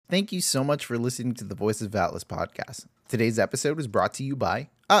Thank you so much for listening to the Voices of Atlas podcast. Today's episode was brought to you by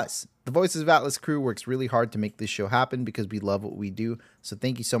us. The Voices of Atlas crew works really hard to make this show happen because we love what we do, so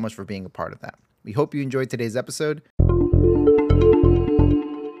thank you so much for being a part of that. We hope you enjoyed today's episode.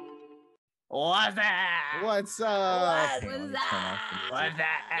 What's that? What's up? What's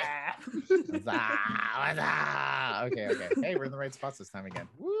that? What's up? Okay. Hey, we're in the right spots this time again.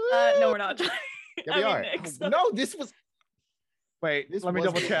 No, we're not. Yeah, we are. Nick, so... No, this was... Wait, this let me was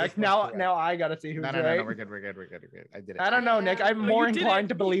double good. check. Now I gotta see who's No, right. we're good. I did it. I don't know, Nick. I'm more inclined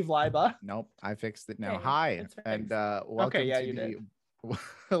to believe Liba. Nope, I fixed it now. Okay, Hi, it's fixed. and welcome to you the... did.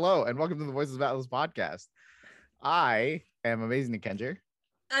 Hello, and welcome to the Voices of Atlas podcast. I am Amazing Kenger.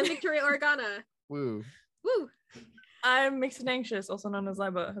 I'm Victoria Organa. Woo. Woo. I'm Mixed and Anxious, also known as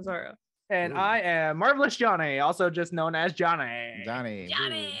Liba Hazara. And Ooh. I am Marvelous Johnny, also just known as Johnny. Johnny.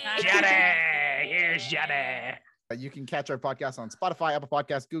 Here's Johnny. You can catch our podcast on Spotify, Apple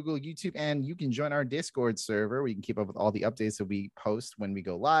Podcasts, Google, YouTube, and you can join our Discord server where you can keep up with all the updates that we post when we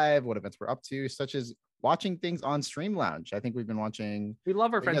go live, what events we're up to, such as watching things on Stream Lounge. I think we've been watching... We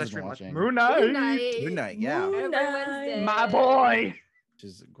love our You friends guys at have been Stream watching. Moon Knight. Moon Knight, yeah. Every Wednesday. My boy. Which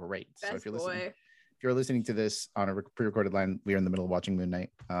is great. Best So if boy. you're listening to this on a pre-recorded line, we are in the middle of watching Moon Knight.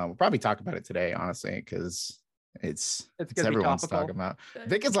 We'll probably talk about it today, honestly, because it's gonna be everyone's topical. talking about.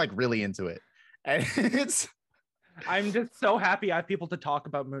 Vic is like really into it. And it's... I'm just so happy I have people to talk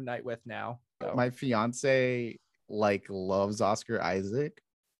about Moon Knight with now. So. My fiance like loves Oscar Isaac.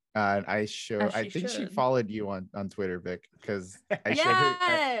 And I think she should. followed you on Twitter, Vic, because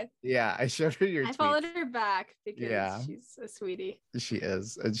I Yeah. showed her your I tweet. followed her back because Yeah. she's a sweetie. She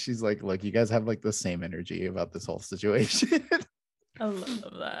is, and she's like, look, you guys have like the same energy about this whole situation. I love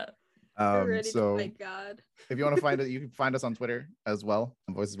that. We're ready So to fight God. if you want to find it, you can find us on Twitter as well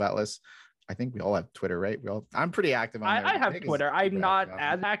on Voices of Atlas. I think we all have Twitter, right? I'm pretty active on there. I have Vic is Twitter. I'm super not active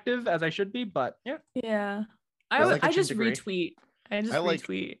on as active as I should be, but yeah. Yeah. I like I a just degree. retweet. I just I like-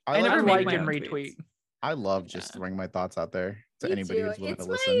 retweet. I like never to make like my and own retweet. tweets. I love just throwing my thoughts out there to Me anybody too. who's willing It's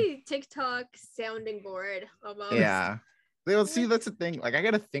to listen. my TikTok sounding board almost. Yeah. Well, see, that's the thing. Like, I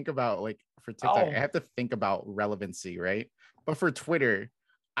gotta think about like for TikTok, Oh. I have to think about relevancy, right? But for Twitter,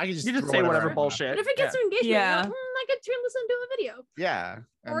 I can just You just throw say whatever I want. bullshit. But if it gets some engagement, Yeah. I could turn this into a video. Yeah.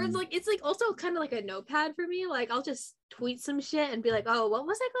 Or it's like also kind of like a notepad for me. Like I'll just tweet some shit and be like, oh, what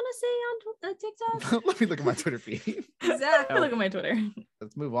was I gonna say on TikTok? Let me look at my Twitter feed. Exactly. Look at my Twitter.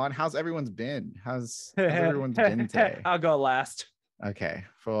 Let's move on. How's everyone's been? How's everyone's been today? I'll go last. Okay.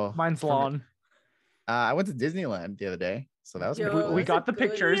 Well, Mine's for me- long. I went to Disneyland the other day, so that was Yo, pretty cool. We that's got a the good-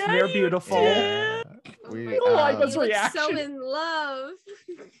 pictures. Yeah, They're you beautiful. did. Oh We, my Oh, God, I was you look reaction. so in love.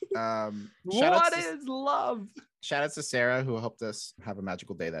 shout What outs to- is love? shout outs to Sarah who helped us have a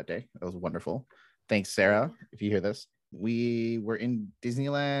magical day that day. That was wonderful. Thanks, Sarah, if you hear this. We were in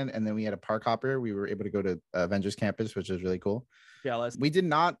Disneyland and then we had a park hopper. We were able to go to Avengers Campus, which was really cool. Jealous. We did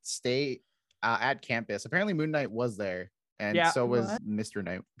not stay at campus. Apparently Moon Knight was there, and Yeah. so was What? Mr.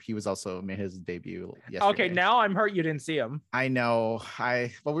 Knight. He was also made his debut yesterday. Okay, now I'm hurt you didn't see him. I know.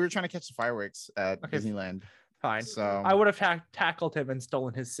 But we were trying to catch the fireworks at Okay. Disneyland. Fine. So I would have tackled him and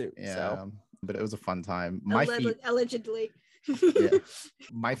stolen his suit. yeah, So but it was a fun time. My feet, Allegedly. yeah,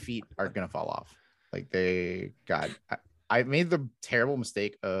 my feet are gonna fall off. Like I made the terrible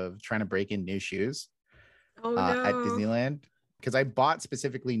mistake of trying to break in new shoes Oh no. at Disneyland because I bought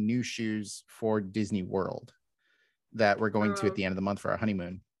specifically new shoes for Disney World that we're going to at the end of the month for our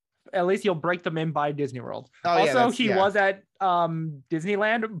honeymoon. at least you'll break them in by Disney World. Oh, yeah, Also, that's- he yeah. was at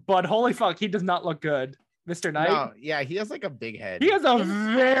Disneyland, but holy fuck, he does not look good. Mr. Knight. No, yeah, he has like a big head. He has a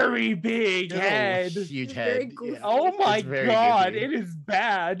very big He has a head. huge It's very head. goofy. Yeah. Oh my It's very god, goofy. it is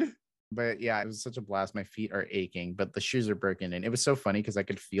bad. But yeah, it was such a blast. My feet are aching, but the shoes are broken in. It was so funny because I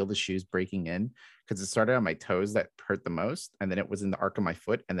could feel the shoes breaking in because it started on my toes that hurt the most, and then it was in the arc of my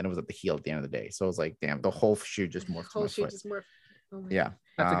foot, and then it was at the heel at the end of the day. So I was like, damn, the whole shoe just morphed to Whole my shoe foot. just morphed. Oh my Yeah,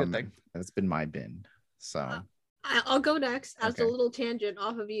 That's a good thing. That's been my bin. So I'll go next as Okay. a little tangent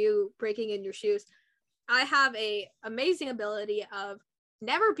off of you breaking in your shoes. I have a amazing ability of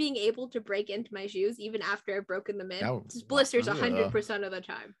never being able to break into my shoes even after I've broken them in. Oh, Just blisters ugh. 100% of the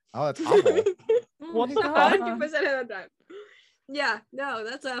time. oh, that's awful. What the fuck? 100% of the time. Yeah, no,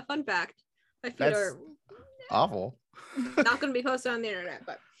 that's a fun fact. My feet That's are awful. not going to be posted on the internet,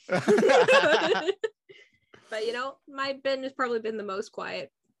 but but you know, my bin has probably been the most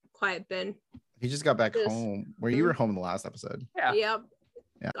quiet bin. He just got back This- home where you were home in the last episode. Yeah. Yep.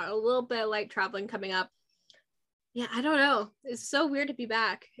 Yeah. Got a little bit of light traveling coming up. Yeah, I don't know. It's so weird to be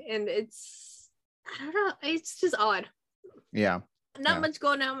back, and I don't know. It's just odd. Yeah. Not Yeah. much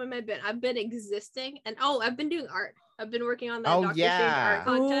going on with my bin. I've been existing, and I've been doing art. I've been working on that Oh, Doctor Strange yeah. art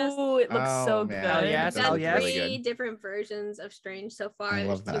contest. Ooh, it looks Oh, so man. good. Hell yes, I've hell done yes. Really three good. different versions of Strange so far. I There's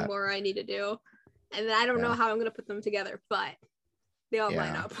love 2 that. more I need to do. And then I don't know Yeah. how I'm gonna put them together, but they all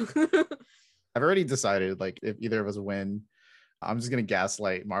line Yeah. up. I've already decided, like, if either of us win, I'm just gonna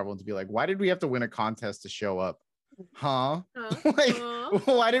gaslight Marvel to be like, why did we have to win a contest to show up? Huh? Like,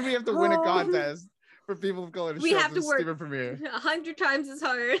 why did we have to win a contest for people of color to We show have up to to work stupid premiere? 100 times as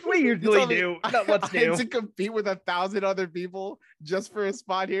hard. We You usually told me do. I had to compete with 1,000 other people just for a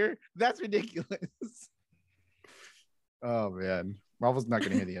spot here. That's ridiculous. Oh man, Marvel's not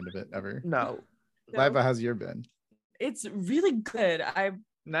gonna hear the end of it ever. No. Liva, how's your been? It's really good. I'm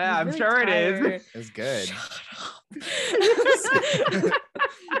I'm sure it is. It's good.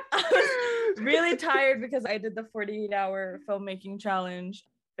 I was really tired because I did the 48-hour filmmaking challenge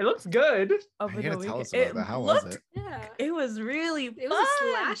It looks good. over You the gotta tell weekend. us about that. How was it? Yeah. It was really fun. It was a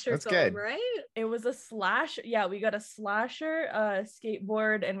slasher That's film, good. right? It was a slash. Yeah, we got a slasher, a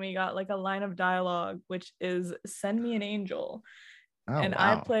skateboard, and we got like a line of dialogue, which is "Send me an angel." Oh, And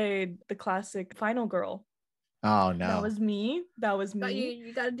wow. I played the classic Final Girl. Oh no. That was me. That was But me.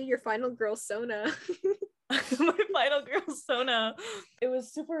 you gotta do your final girl Sona. My Final Girl Sona. It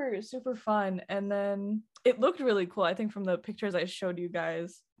was super, super fun. And then it looked really cool. I think from the pictures I showed you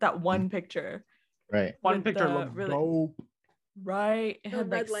guys, that one picture. Right. One With picture the looked really- dope. Right. It The had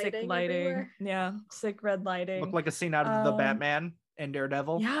like red sick lighting lighting. everywhere. Yeah. Sick red lighting. Looked like a scene out of the Um, Batman and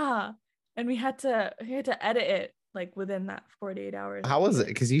Daredevil. Yeah. And we had to edit it like within that 48 hours. How was it?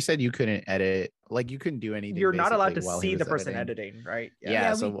 Because you said you couldn't edit, like you couldn't do anything. You're not allowed to basically while he see the was person editing, right?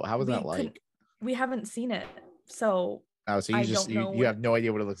 Yeah. we- So how was we that couldn't- like? We haven't seen it. So Oh, so I you just don't know you have no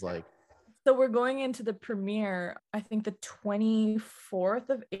idea what it looks like. So we're going into the premiere, I think the 24th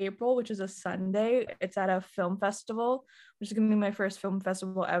of April, which is a Sunday. It's at a film festival, which is going to be my first film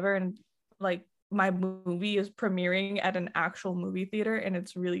festival ever. And like my movie is premiering at an actual movie theater, and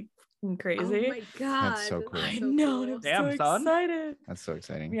it's really fucking crazy. Oh my god. That's so cool. I so know. cool. I'm Damn, so son. excited. That's so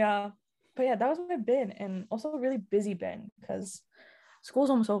exciting. Yeah. But yeah, that was my bin, and also a really busy bin because school's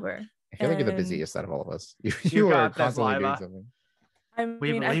almost over. I feel like you're the And- busiest out of all of us. You You are got this, constantly doing Liva. something. I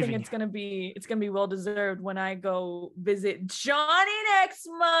We mean, I believe think in it's gonna be well deserved when I go visit Johnny next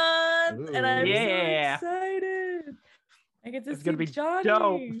month, and I'm Yeah. so excited. I get to It's see gonna be Johnny.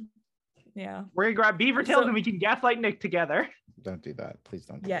 dope. Yeah. We're gonna grab beaver tails So- and we can gaslight Nick together. Don't do that. Please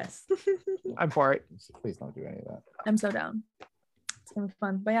don't. Do Yes, I'm for it. that. Please don't do any of that. I'm so down. It's gonna be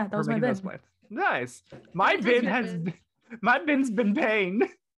fun. But yeah, that was We're my making those bin. plans. Nice. My How's bin your has bin? my bin's been paying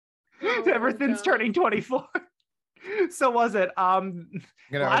Oh, ever since God. turning 24. So was it? I'm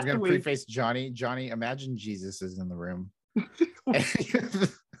Last gonna week- preface Johnny. Johnny, imagine Jesus is in the room.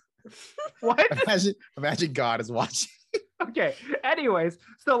 What? imagine God is watching. Okay. Anyways,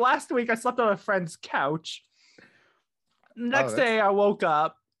 so last week I slept on a friend's couch. Next that's- day I woke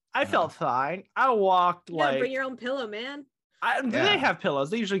up. I felt fine. I walked You gotta like bring your own pillow, man. Yeah. they have pillows.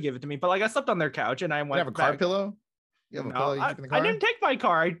 They usually give it to me, but like I slept on their couch and I You went have a car back. pillow? You have a No, pillow you I, keep in the I car? didn't take my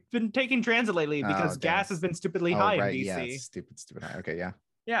car. I've been taking transit lately Oh, because damn. gas has been stupidly Oh, high right. in DC. Yeah, it's stupid high. Okay, yeah.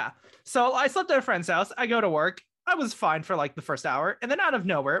 Yeah. So I slept at a friend's house. I go to work. I was fine for like the first hour. And then out of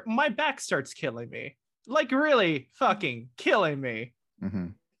nowhere, my back starts killing me. Like really fucking killing me. hmm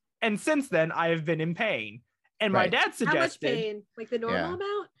And since then, I have been in pain. And my Right. dad How much suggested pain? Like the normal Yeah.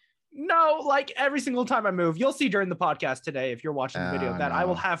 amount? no, like every single time I move, you'll see during the podcast today, if you're watching the video, Oh, that I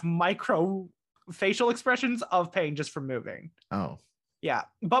will no. have micro facial expressions of pain just from moving. Oh. Yeah,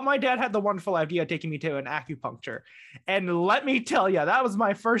 but my dad had the wonderful idea of taking me to an acupuncture. And let me tell you, that was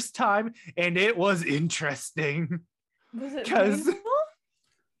my first time and it was interesting. Was it 'Cause- painful?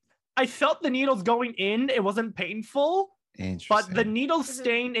 I felt the needles going in. It wasn't painful, Interesting. but the needles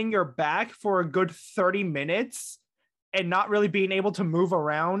staying in your back for a good 30 minutes and not really being able to move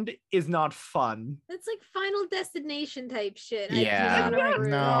around is not fun. That's like Final Destination type shit. Yeah, I can't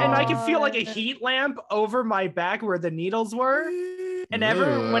no. And I can feel like a God. heat lamp over my back where the needles were.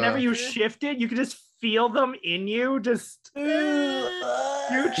 And whenever you shifted, you could just feel them in you, just Did you-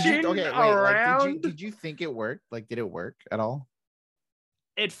 scooching okay, wait, like, around. did you think it worked? Like, did it work at all?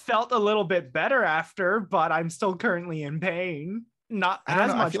 It felt a little bit better after, but I'm still currently in pain. Not I don't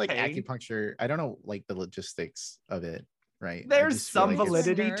as know. much I feel like pain. acupuncture, I don't know like the logistics of it, right? I There's just feel some like it's-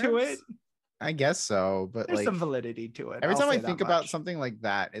 validity to it. Nerves? I guess so, but There's like some validity to it. every I'll time I say that think about much. something like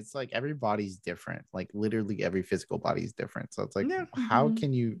that, it's like every body's different. Like literally every physical body is different. So it's like, Yeah. how Mhm.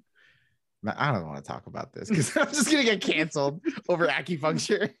 can you? I don't want to talk about this because I'm just gonna get canceled over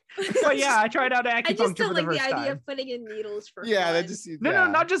acupuncture. But yeah, I tried out I just acupuncture don't for the like the first idea time. of putting in needles for Yeah, fun. that just No, yeah.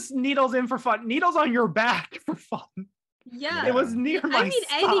 not just needles in for fun. Needles on your back for fun. Yeah. It was near my I mean,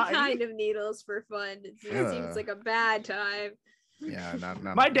 any side. kind of needles for fun. It just seems like a bad time. Yeah, not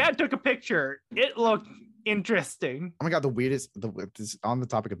My dad took a picture. It looked interesting. Oh my god, this, on the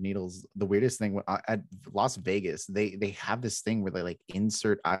topic of needles, the weirdest thing at Las Vegas, they have this thing where they like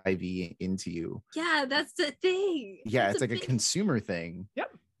insert IV into you. Yeah, that's the thing. Yeah, That's it's like a consumer thing.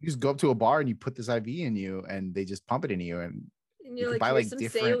 Yep. You just go up to a bar and you put this IV in you, and they just pump it into you, and And you you're can like, buy here's like some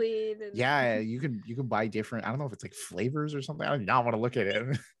different. saline. And... Yeah, you can buy different. I don't know if it's like flavors or something. I do not want to look at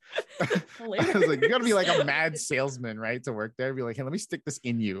it. I was like, you gotta be like a mad salesman, right, to work there. Be like, hey, let me stick this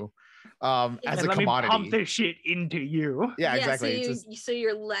in you, as And a let commodity. me pump this shit into you. Yeah, exactly. So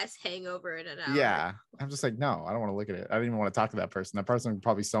you're less hangover in an hour. Yeah, I'm just like, no, I don't want to look at it. I don't even want to talk to that person. That person would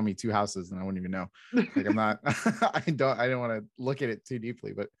probably sell me 2 houses, and I wouldn't even know. Like, I'm not. I don't want to look at it too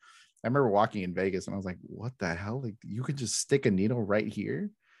deeply. But I remember walking in Vegas, and I was like, what the hell? Like, you could just stick a needle right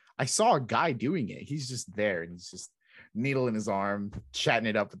here. I saw a guy doing it. He's just there, and he's just needle in his arm, chatting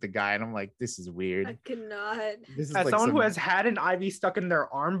it up with the guy, and I'm like, this is weird. I cannot. This is As like someone who has had an IV stuck in their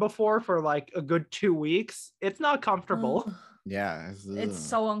arm before for like a good 2 weeks, it's not comfortable. Ugh, yeah, it's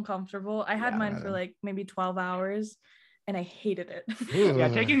so uncomfortable. I had Yeah, mine for like maybe 12 hours and I hated it. Yeah,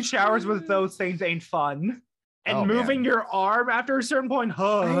 taking showers with those things ain't fun. And Oh, moving man. your arm after a certain point,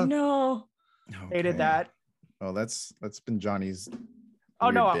 I know. hated Okay. that. Oh, that's been Johnny's. Oh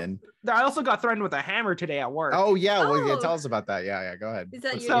weird no, bin. I also got threatened with a hammer today at work. Oh yeah, well, yeah, Oh. tell us about that. Yeah, go ahead. Is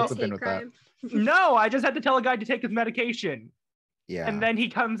that What's- your what's the bin hate with that? crime? No, I just had to tell a guy to take his medication. Yeah, And then he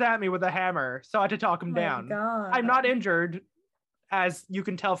comes at me with a hammer. So I had to talk Oh him my down. God. I'm not injured, as you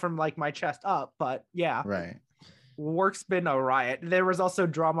can tell from like my chest up, but yeah. right. Work's been a riot. There was also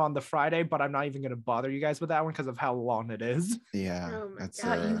drama on the Friday, but I'm not even going to bother you guys with that one because of how long it is. Yeah, Oh my that's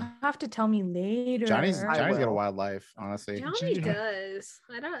God, you have to tell me later. Johnny's I got a will. wild life, honestly. Johnny Yeah. does.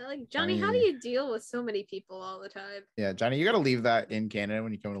 I don't like Johnny. How do Johnny- you deal with so many people all the time? Yeah, Johnny, you got to leave that in Canada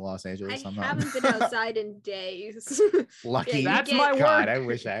when you come to Los Angeles. I I'm not haven't been outside in days. lucky. you That's get- my God, work. I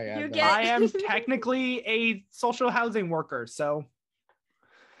wish I had You that. get- I am technically a social housing worker, so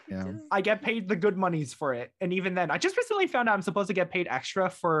Yeah. Just- I get paid the good monies for it. And even then, I just recently found out I'm supposed to get paid extra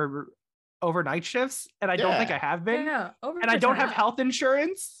for overnight shifts, and I don't think Yeah. I have been. Yeah, And I don't have health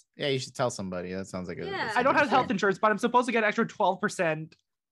insurance. Yeah, you should tell somebody. That sounds like a. Yeah. I don't have health Yeah. insurance, but I'm supposed to get extra 12%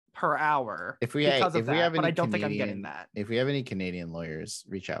 per hour If we because if of we that. have But any I don't think I'm Canadian- getting that. If we have any Canadian lawyers,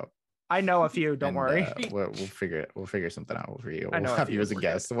 reach out. I know a few. Don't and, worry. we'll figure it. We'll figure something out for you. I know We'll a have few. you as a We're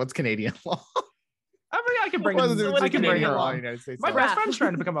guest. So what's Canadian law? I mean, I can bring. What's the difference I between can bring Canadian her law and along. United States My law? best friend's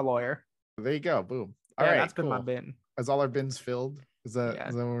trying to become a lawyer. There you go. Boom. All Yeah, right, that's been my cool. bin. Is all our bins filled? Is that Yeah.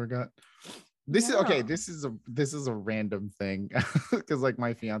 is that what we got? This is okay. Yeah. This is a random thing because like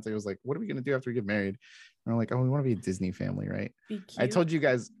my fiance was like, "What are we gonna do after we get married?" And I'm like, "Oh, we want to be a Disney family, right?" Be cute. I told you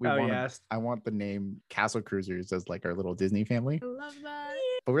guys we Oh want. yes. I want the name Castle Cruisers as like our little Disney family. I love that.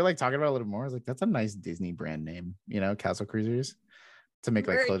 But we're like talking about it a little more. I was like, "That's a nice Disney brand name, Castle Cruisers, to make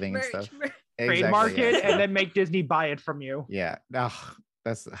like Merch, clothing and merch, stuff." merch. Trademark Exactly, it and then make Disney buy it from you. yeah.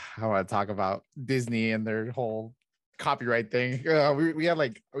 That's how I talk about Disney and their whole copyright thing. We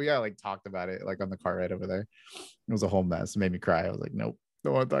had talked about it like on the car ride over there. It was a whole mess. It made me cry. I was like, nope,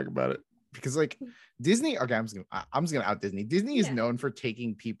 don't want to talk about it because like Disney. Okay, I'm just gonna out Disney. Disney is Yeah. known for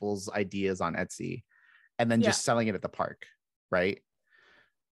taking people's ideas on Etsy and then just selling it at the park, right?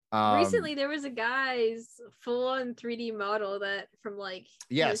 Recently, there was a guy's full-on 3D model that from like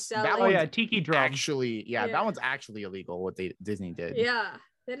he was Yes, that selling- Oh one's yeah, Tiki Drum. actually, Yeah. that one's actually illegal. What Disney did. Yeah,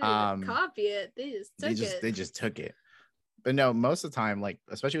 they didn't Um, even copy it. They just took it. They just took it. But no, most of the time, like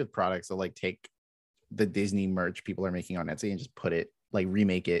especially with products, they'll like take the Disney merch people are making on Etsy and just put it like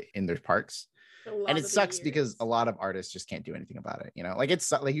remake it in their parks. A lot And it of the sucks because years. a lot of artists just can't do anything about it. Like it's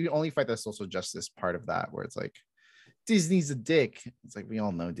like you only fight the social justice part of that where it's like Disney's a dick. It's like we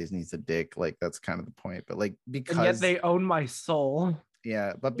all know Disney's a dick. Like that's kind of the point. But like because And yet they own my soul.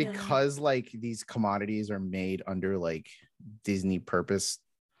 yeah, but Yeah. because like these commodities are made under like Disney purpose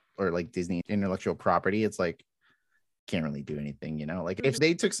or like Disney intellectual property, it's like can't really do anything, Like if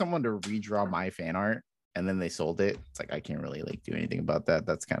they took someone to redraw my fan art and then they sold it, it's like I can't really like do anything about that.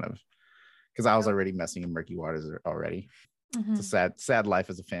 That's kind of because I was already messing in murky waters already. Mhm. It's a sad life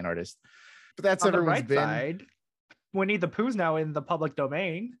as a fan artist. But that's On the everyone's right been. side, Winnie the Pooh's now in the public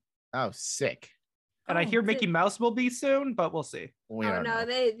domain. Oh, sick. And I Oh, hear good. Mickey Mouse will be soon, but we'll see. We Oh don't no, know.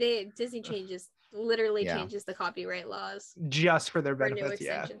 they Disney literally Yeah. changes the copyright laws Just for their for new benefits.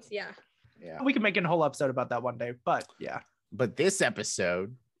 Yeah. extensions. Yeah. Yeah. We can make a whole episode about that one day. But yeah. But this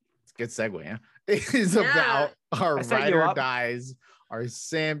episode, it's a good segue, huh? Is Yeah. about our I set ride you or up. dies, our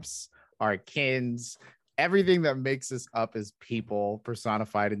simps, our kins, everything that makes us up is people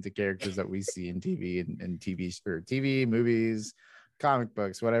personified into characters that we see in TV and TV or TV movies, comic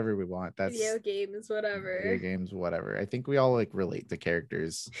books, whatever we want. That's Video games, whatever. video games, whatever. I think we all like relate to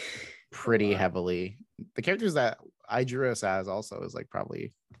characters pretty heavily. The characters that I drew us as also is like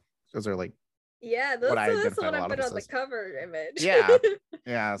probably those are like Yeah, that's the one I put on the cover image. Yeah.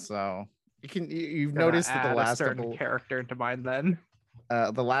 Yeah. So you've noticed that the last couple character into mind then.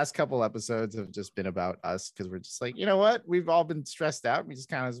 The last couple episodes have just been about us because we're just like, you know what? We've all been stressed out. We just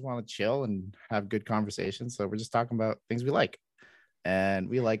kind of just want to chill and have good conversations. So we're just talking about things we like. And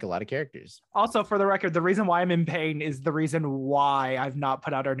we like a lot of characters. Also, for the record, the reason why I'm in pain is the reason why I've not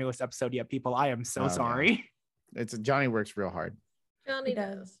put out our newest episode yet, people. I am so sorry. Yeah. Johnny works real hard. Johnny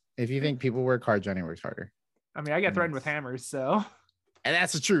does. If you think people work hard, Johnny works harder. I mean, I get threatened with hammers, so. And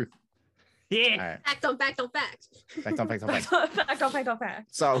that's the truth. Yeah. Right. Fact on fact on fact. Fact on fact on fact. Fact on fact on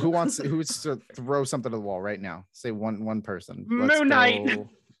fact. So who's to throw something to the wall right now? Say one person. Moon Knight.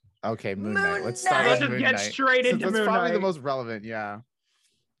 Okay, Moon Knight. Let's start with Moon Knight. Get straight into Moon Knight. That's probably the most relevant. Yeah.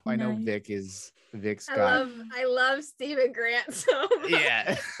 I know Vic's got. I love Stephen Grant so much.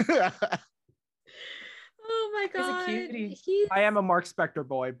 Yeah. Oh my god. He's a cutie. I am a Mark Spector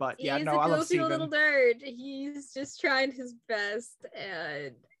boy, but yeah, no, I love Stephen. He's a goofy little nerd. He's just trying his best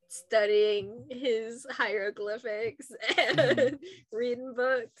and studying his hieroglyphics and reading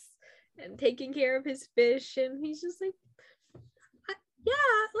books and taking care of his fish, and he's just like,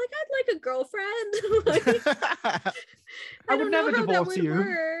 I'd like a girlfriend. Like, I would never divorce you.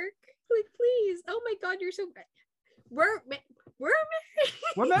 Work. Like, please. Oh my god, you're so we're married.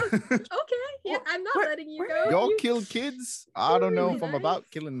 Okay, yeah, I'm not letting you go. Y'all kill kids? I don't know if I'm about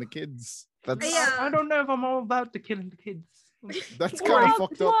killing the kids. That's I don't know if I'm all about the killing the kids. That's kind of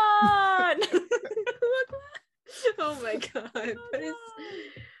fucked up. Oh my god.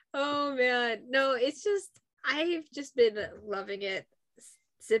 Oh man. No, it's just I've just been loving it,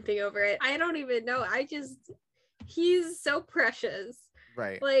 sipping over it. I don't even know. He's so precious.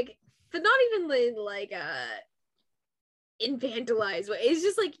 Right. Like, but not even in vandalized way. It's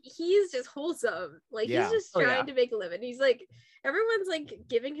just like he's just wholesome. Like he's just trying to make a living. He's like, everyone's like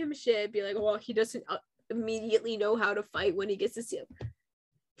giving him shit, be like, well, he doesn't immediately know how to fight when he gets to see him.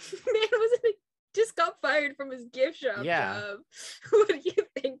 Man just got fired from his gift shop job. What do you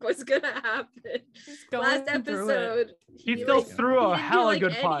think was gonna happen? Last episode, he still threw a hella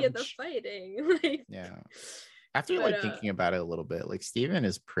good punch. Of the fighting. Like, after thinking about it a little bit, like Steven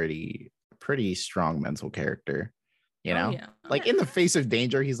is pretty strong mental character. You know, like in the face of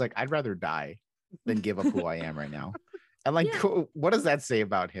danger, he's like, I'd rather die than give up who I am right now. And like, what does that say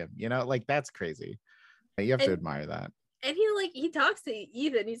about him? You know, like that's crazy. You have to admire that. And he talks to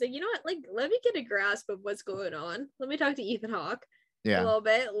Ethan. He's like, you know what? Like, let me get a grasp of what's going on. Let me talk to Ethan Hawke a little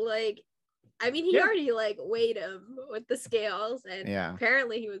bit. Like, I mean, he already like weighed him with the scales, and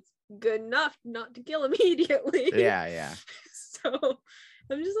apparently he was good enough not to kill immediately. Yeah. So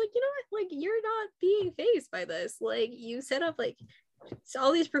I'm just like, you know what? Like, you're not being fazed by this. Like, you set up like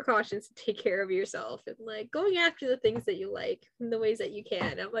all these precautions to take care of yourself and like going after the things that you like in the ways that you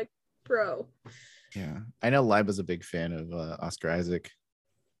can. I'm like, bro. Yeah, I know Liba's a big fan of Oscar Isaac.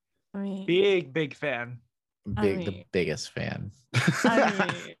 I mean, big fan. The biggest fan.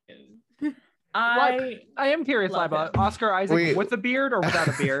 I am curious, Liba. Oscar Isaac with a beard or without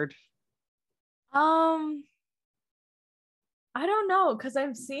a beard? I don't know, because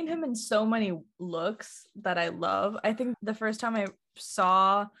I've seen him in so many looks that I love. I think the first time I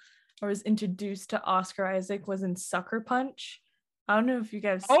saw or was introduced to Oscar Isaac was in Sucker Punch. I don't know if you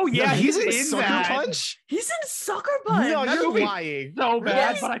guys. Oh yeah, he's in Sucker Punch. He's in Sucker Punch. No, you're lying. So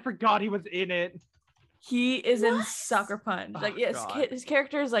bad, but I forgot he was in it. He is in Sucker Punch. Like, his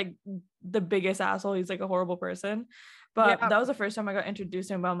character is like the biggest asshole. He's like a horrible person. But that was the first time I got introduced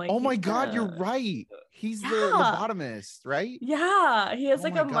to him. But I'm like, oh my god, you're right. He's the lobotomist, right? Yeah, he has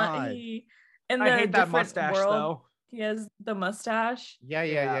like a in I hate that mustache though. He has the mustache. Yeah.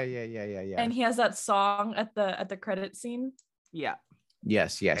 And he has that song at the credit scene. Yeah.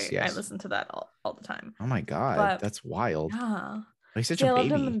 Yes. I listen to that all the time. Oh my god, that's wild. Yeah. He's such a baby. I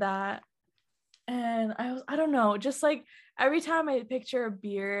loved him in that. And I don't know, just like every time I picture a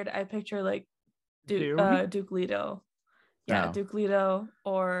beard, I picture like Duke Leto. Yeah, Duke Leto,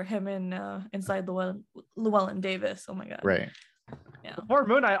 or him in inside Llewellyn Davis. Oh my god. Right. Yeah. Before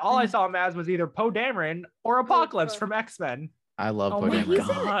Moon Knight, all I saw him as was either Poe Dameron or Apocalypse from X-Men. I love Poe Dameron. Dameron. He's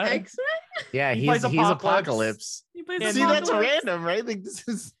in X-Men? Yeah, he's Apocalypse. He plays See, Apocalypse. that's random, right? Like this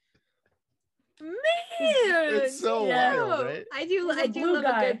is Man, it's so wild, right? I do love a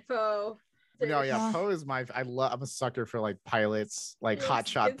good Poe. characters. No, yeah, Poe is I'm a sucker for like pilots, like Yes,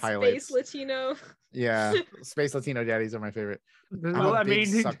 hotshot it's pilots. Space Latino. Yeah, space Latino daddies are my favorite. Well, I'm a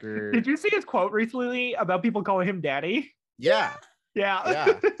big did, sucker. did you see his quote recently about people calling him daddy? Yeah, Yeah.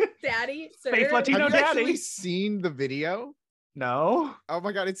 Daddy, sir. Space Latino have you daddy. actually seen the video? No. Oh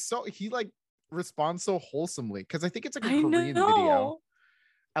my god, it's so he like responds so wholesomely because I think it's like a I Korean know. video.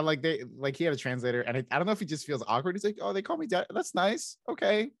 And like he had a translator, and I don't know if he just feels awkward. He's like, "Oh, they call me dad. That's nice.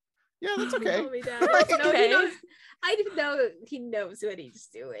 Okay, yeah, that's They okay." call me daddy. Like, No, okay. he knows. I didn't know he knows what he's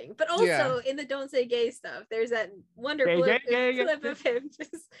doing. But also in the "Don't Say Gay" stuff, there's that wonderful clip of him.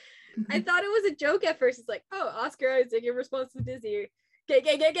 Just, I thought it was a joke at first. It's like, oh, Oscar Isaac in response to Disney, gay.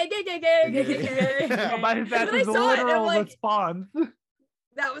 But that's I his saw it, and I'm literal like, response.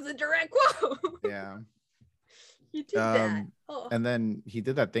 that was a direct quote. Yeah. He did that. And then he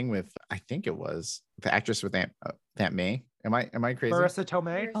did that thing with, I think it was the actress with Aunt May. Am I crazy? Marissa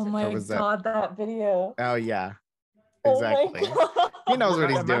Tomei. Oh my god, that video. Oh yeah, exactly. Oh my He knows what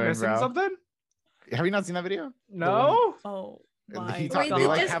he's Am I doing, missing bro. something? Have you not seen that video? No. Oh my Wait, they the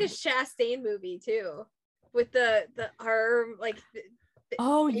like Jessica Chastain movie too, with the arm like.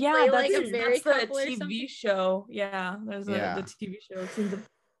 Oh They yeah, play, that's, like, a married that's the couple or TV something? show. Yeah, there's the TV show. Scenes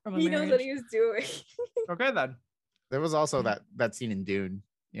from a He knows what marriage. he was doing. Okay then. There was also that scene in Dune.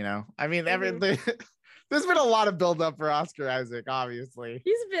 You know, I mean, Mhm. there's been a lot of build up for Oscar Isaac. Obviously,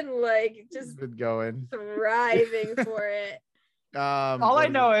 He's been like he's just been going. thriving for it. All I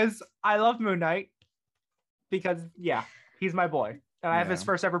know is I love Moon Knight because he's my boy, and I have his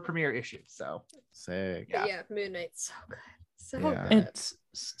first ever premiere issue. So sick. Yeah, Moon Knight's so good. So Yeah. good. It's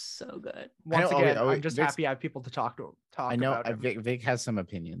so good. once I know- again, okay, I'm just Vic's- happy I have people to talk I know about him. Vic has some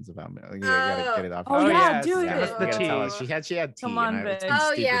opinions about me. You gotta get it off. Oh, your yeah, chest. do give it. us the You gotta tell us. tea. She had tea. Come on, and it's Vic. been Oh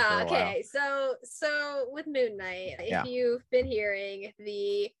stupid for yeah, a while. okay. So with Moon Knight, Yeah. if you've been hearing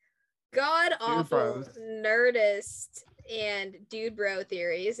the god awful bros. nerdist and dude bro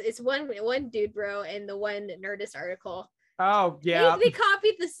theories, it's one dude bro and the one nerdist article. Oh yeah. They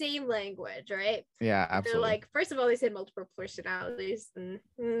copied the same language, right? Yeah, They're absolutely. like, first of all, they said multiple personalities.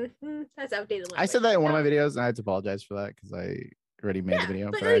 That's outdated language. I said that in one of my No. videos, and I had to apologize for that because I already made the video.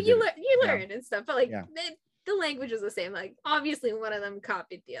 But I you did- you learn and stuff. But like Yeah. the language was the same. Like obviously one of them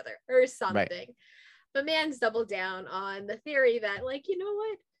copied the other or something. But man's doubled down on the theory that, like, you know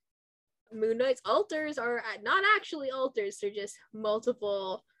what? Moon Knight's alters are not actually alters. They're just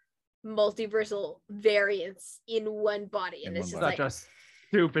multiple multiversal variants in one body. And In it's one just Such like, a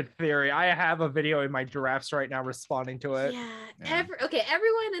stupid theory. I have a video in my drafts right now responding to it. yeah.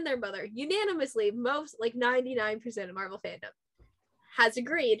 Everyone and their mother unanimously, most like 99% of Marvel fandom has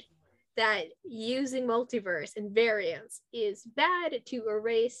agreed that using multiverse and variants is bad to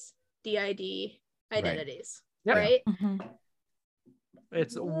erase DID identities. Yep. Right? Mhm.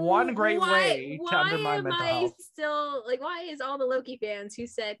 It's one great way to undermine mental health. Still like, why is all the Loki fans who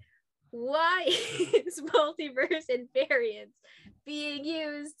said, why is multiverse and variants being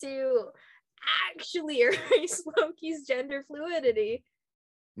used to actually erase Loki's gender fluidity?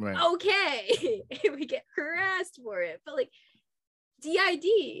 Right. Okay, we get harassed for it, but like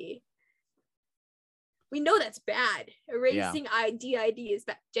DID, we know that's bad. Erasing DID is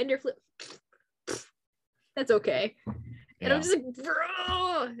bad. Gender fluid, that's okay. And I'm just like,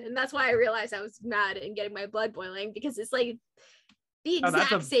 bro, and that's why I realized I was mad and getting my blood boiling, because it's like the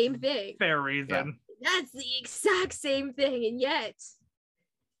exact same thing. Fair reason. That's the exact same thing, and yet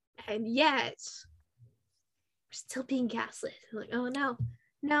we're still being gaslit. Like, oh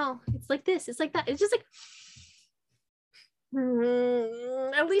no, it's like this, it's like that. It's just like,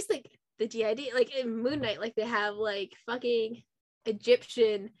 at least like the DID, like in Moon Knight, like they have like fucking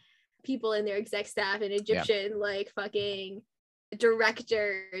Egyptian people in their exec staff and Egyptian like fucking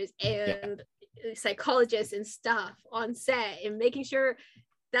directors and psychologists and stuff on set, and making sure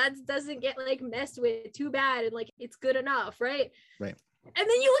that doesn't get like messed with too bad and like it's good enough, right? Right. And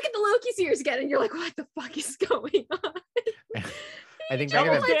then you look at the Loki series again and you're like, what the fuck is going on? I think I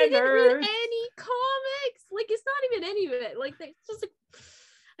they're gonna. didn't read any comics. Like it's not even any of it. Like they just like,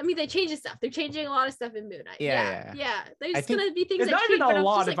 I mean, they changed stuff. They're changing a lot of stuff in Moon Knight. Yeah. There's gonna be things It's that not even change, but a I'm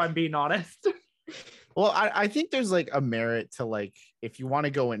lot, just if like, I'm being honest. Well, I think there's like a merit to like, if you want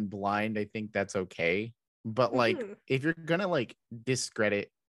to go in blind, I think that's okay. But like, if you're gonna like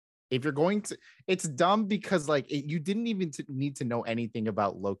discredit, if you're going to, it's dumb because like you didn't even need to know anything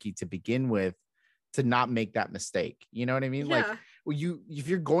about Loki to begin with to not make that mistake. You know what I mean? Like, if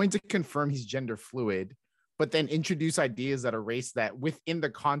you're going to confirm he's gender fluid, but then introduce ideas that erase that within the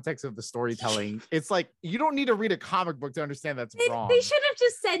context of the storytelling, it's like you don't need to read a comic book to understand that's wrong. They should have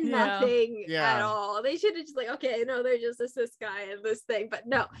just said nothing Yeah. at all. They should have just like, okay, no, they're just a cis guy and this thing, but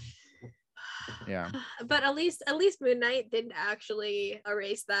no. Yeah. But at least Moon Knight didn't actually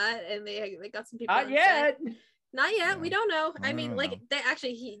erase that, and they got some people Not yet. Not yet. Yeah. We don't know. I mean, don't like know. they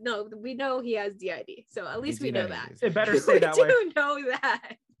actually we know he has DID, so at least we know that. It better stay that we way. do know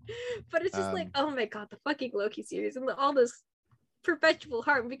that. But it's just like, oh my god, the fucking Loki series and all this perpetual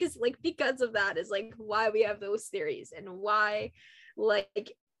harm, because of that is like why we have those theories and why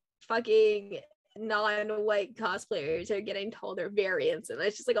like fucking non-white cosplayers are getting told they're variants, and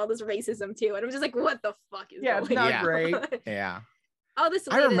it's just like all this racism too, and I'm just like, what the fuck is It's going not on? great. Yeah. Oh, this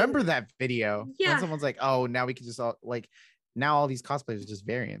I remember that video. Yeah. When someone's like, oh, now we can just all like, now all these cosplayers are just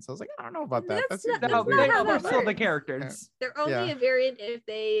variants. I was like, I don't know about that. That's That's not- No, that's they how that almost still the works. characters. They're only Yeah. a variant if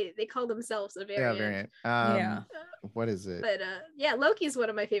they call themselves a yeah, variant. variant. What is it? But yeah, Loki's one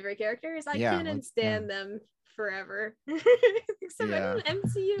of my favorite characters. I Yeah, couldn't stand them forever. So Yeah.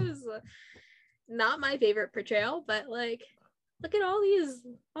 MCU is not my favorite portrayal, but like, look at all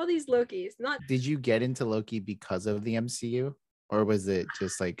these Lokis. Not Did you get into Loki because of the MCU, or was it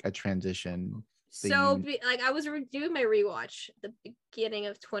just like a transition? so you- like I was doing my rewatch at the beginning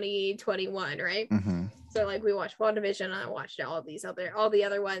of 2021, right? Mhm. So like we watched WandaVision and I watched all the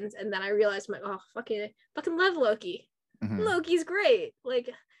other ones, and then I realized I'm like, oh fucking love Loki. Mhm. Loki's great. Like,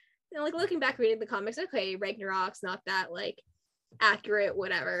 you know, like looking back reading the comics, okay, Ragnarok's not that like accurate,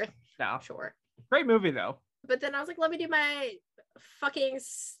 whatever. No. Sure. Great movie though. But then I was like, let me do my fucking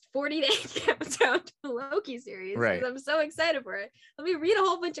 40-day countdown to the Loki series. 'Cause Right. I'm so excited for it. Let me read a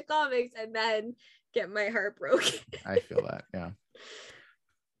whole bunch of comics and then get my heart broken. I feel that. Yeah.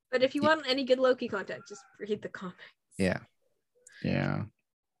 But if you want any good Loki content, just read the comics. Yeah. Yeah.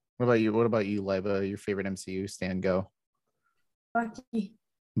 What about you? What about you, Liba? Your favorite MCU? Stan, go. Bucky.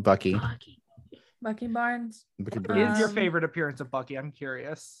 Bucky. Bucky Barnes. Bucky What Barnes. is your Um, favorite appearance of Bucky? I'm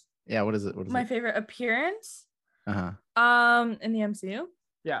curious. Yeah. What is it? What is My it? favorite appearance. Uh-huh. In the MCU.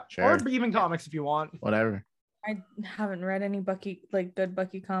 Yeah. Sure. Or even comics if you want. Whatever. I haven't read any Bucky, like good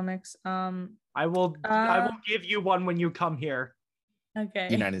Bucky comics. I will give you one when you come here. Okay.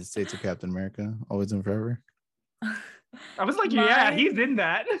 United States of Captain America, always and forever. I was like, yeah, Mine he's in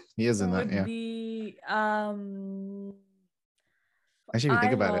that. He is in that. would Yeah. be Actually, if you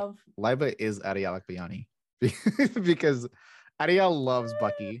think about love, it, Liba is Ariel Akbayani because Ariel loves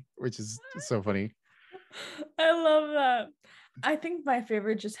Bucky, which is so funny. I love that. I think my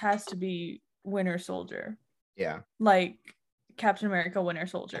favorite just has to be Winter Soldier, Yeah. like Captain America Winter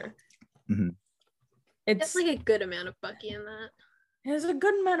Soldier. Mhm. It's like a good amount of Bucky in that. There's a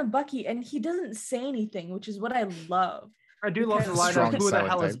good amount of Bucky, and he doesn't say anything, which is what I love. I do love the Because- line of Strong who the silent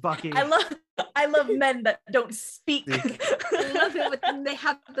hell is type. Bucky? I love men that don't speak. I love it when they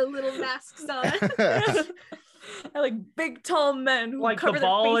have the little masks on. I like big, tall men who Like cover the their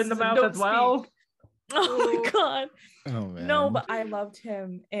ball in the faces and mouth don't as well. speak. Oh my god. Oh man. No, but I loved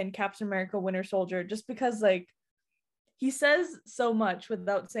him in Captain America Winter Soldier just because like he says so much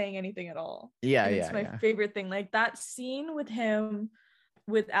without saying anything at all. Yeah, And yeah, it's my yeah. favorite thing. Like that scene with him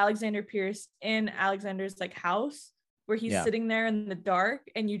with Alexander Pierce in Alexander's like house where he's Yeah. sitting there in the dark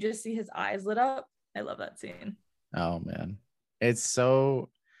and you just see his eyes lit up. I love that scene. Oh man. It's so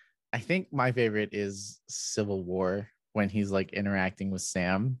I think my favorite is Civil War when he's like interacting with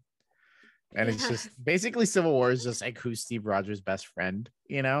Sam. And it's just Yes. basically Civil War is just like who's Steve Rogers' best friend,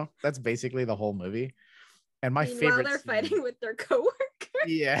 you know? That's basically the whole movie. And my Meanwhile, favorite they're scene- fighting with their coworker.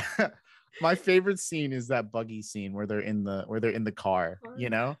 Yeah. My favorite scene is that buggy scene where they're in the car, you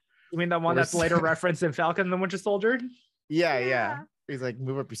know? You mean that one Or that's later s- referenced in Falcon and the Winter Soldier? Yeah, Yeah. yeah. He's like,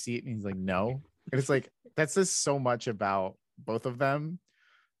 move up your seat. And he's like, no. And it's like, that says so much about both of them.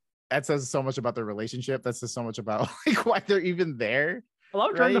 That says so much about their relationship. That says so much about like why they're even there. I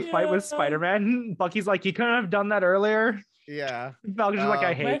love during the Right? fight with Yeah. Spider-Man. Bucky's like, you couldn't have done that earlier. Yeah. Falcon's just like, I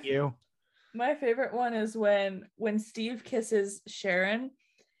Um, hate you. My favorite one is when Steve kisses Sharon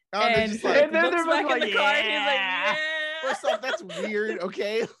Oh, they're and just like, like, And then looks they're back both in the like, car and he's like, yeah. yeah. first off, that's weird,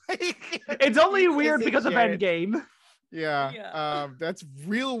 okay? Like, It's only he's weird kissing because of Sharon. Endgame. Yeah. Yeah. That's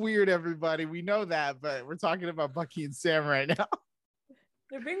real weird, everybody. We know that, but we're talking about Bucky and Sam right now.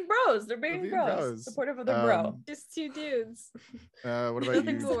 They're being bros. They're being bros. Supportive of their bro. Just two dudes. What about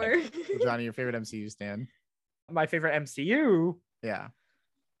Nothing you, more. Johnny? Your favorite MCU stand? My favorite MCU, Yeah,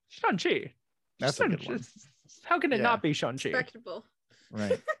 Shang-Chi. that's a good one. How can it Yeah. not be Shang-Chi? Respectable.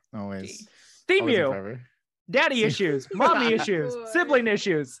 Right. Always. Theme Always and you, forever. daddy See- issues, mommy Oh, issues, boy. sibling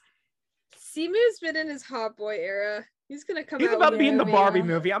issues. Simu's been in his hot boy era. He's gonna come He's out. about with to be in the a Barbie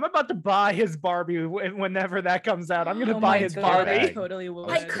movie. movie. I'm about to buy his Barbie whenever that comes out. I'm gonna Oh buy my his God, Barbie. I Bag. totally would.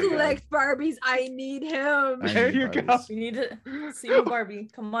 I collect Barbies. I need him. I There need you go. Barbies. We need to see you, Barbie.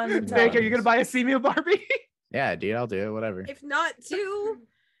 Come on, the Vic, are top. you gonna buy a Simu Barbie? Yeah, dude, I'll do it. Whatever. If not two,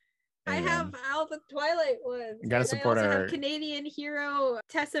 I have all the Twilight ones. You gotta support I also our have Canadian hero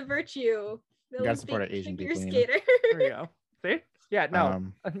Tessa Virtue. You gotta support our Asian figure people. Skater. There you go. See? Yeah, no.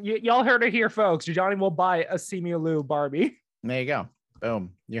 Y'all heard it here, folks. Johnny will buy a Simu Liu Barbie. There you go.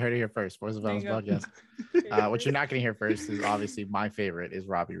 Boom. You heard it here first. Voice of Violence podcast. What you're not going to hear first is obviously my favorite is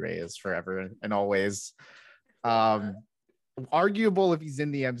Robbie Reyes forever and always. Arguable if he's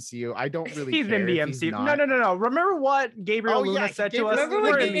in the MCU. I don't really he's care in the if MCU. No. Remember what Gabriel Luna said to us? Remember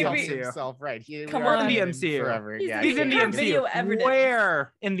what in the Gabriel himself, right? Come on, in the MCU. Forever. He's in the MCU.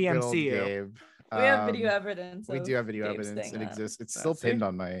 Where in the MCU? We have video evidence. We do have video evidence. It exists. It's still pinned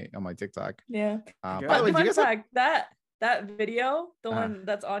on my TikTok. Yeah. By the way, fun fact, that video, the one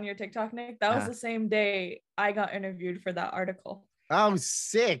that's on your TikTok, Nick, that was the same day I got interviewed for that article. Oh,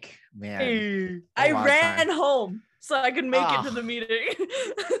 sick, man. I ran home so I could make it to the meeting.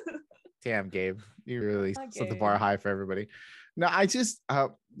 Damn, Gabe. You really set the bar high for everybody. No, I just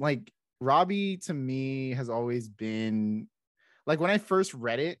like Robbie to me has always been like when I first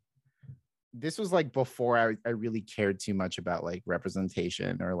read it, this was like before I really cared too much about like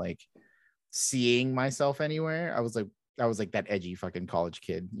representation or like seeing myself anywhere. I was like that edgy fucking college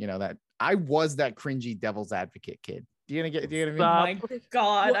kid, you know, that I was that cringy devil's advocate kid. Do you know what I mean? Oh my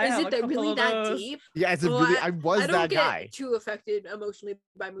God. Well, is it really that deep? Yeah, it's I was that guy. Get too affected emotionally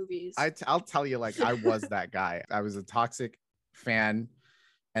by movies. I'll tell you, like, I was that guy. I was a toxic fan,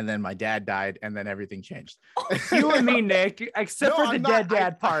 and then my dad died, and then everything changed. You and me, Nick, except for the dead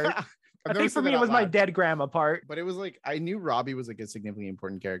dad part. I think for me it was my dead grandma part. But it was like I knew Robbie was like a significantly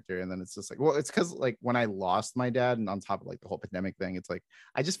important character, and then it's just like, well, it's because like when I lost my dad, and on top of like the whole pandemic thing, it's like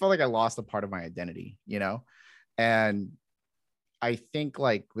I just felt like I lost a part of my identity, you know. And I think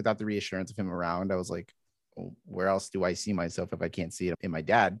like without the reassurance of him around, I was like, well, where else do I see myself if I can't see it in my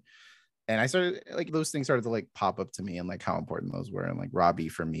dad? And I started like those things started to like pop up to me and like how important those were. And like Robbie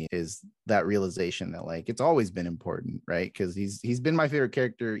for me is that realization that like it's always been important, right? Because he's been my favorite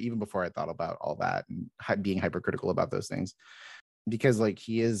character even before I thought about all that and being hypercritical about those things. Because like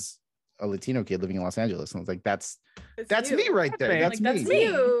he is a Latino kid living in Los Angeles. And I was like, that's me right there. That's me. That's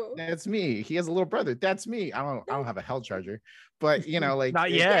me. That's me. He has a little brother. That's me. I don't have a hell charger, but you know, like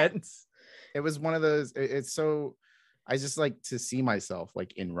not yet. It was one of those. It's so. I just like to see myself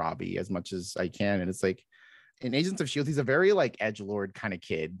like in Robbie as much as I can, and it's like in Agents of S.H.I.E.L.D. he's a very like edgelord kind of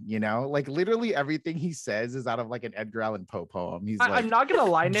kid, you know, like literally everything he says is out of like an Edgar Allan Poe poem. He's like, I'm not gonna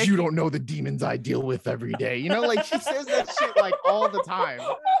lie, Nick, you don't know the demons I deal with every day, you know, like he says that shit like all the time.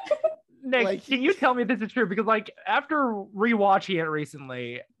 Nick, like, can you tell me this is true? Because like after rewatching it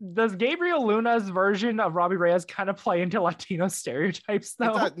recently, does Gabriel Luna's version of Robbie Reyes kind of play into Latino stereotypes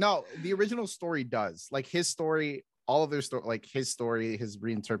though? No, the original story does. Like his story, all of their story, like his story, his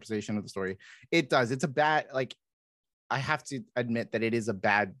reinterpretation of the story, it does. It's a bad, like, I have to admit that it is a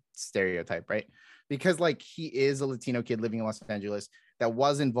bad stereotype, right? Because like he is a Latino kid living in Los Angeles that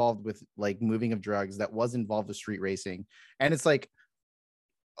was involved with like moving of drugs, that was involved with street racing. And it's like,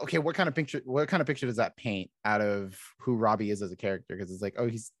 okay, what kind of picture does that paint out of who Robbie is as a character? Because it's like, oh,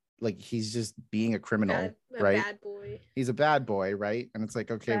 he's just being a criminal, right? Bad boy. He's a bad boy, right? And it's like,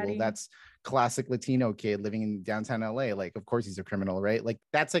 okay, well, that's classic Latino kid living in downtown LA. Like, of course he's a criminal, right? Like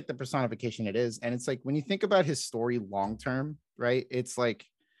that's like the personification it is. And it's like when you think about his story long term, right? It's like,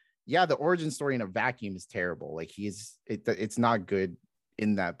 yeah, the origin story in a vacuum is terrible. Like it's not good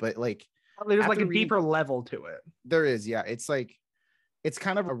in that, but like there's like a deeper level to it. There is, yeah. It's like it's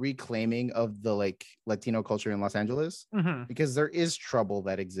kind of a reclaiming of the like Latino culture in Los Angeles, because there is trouble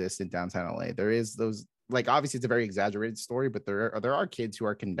that exists in downtown LA. There is those, like, obviously it's a very exaggerated story, but there are kids who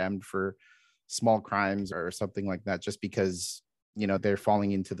are condemned for small crimes or something like that just because, you know, they're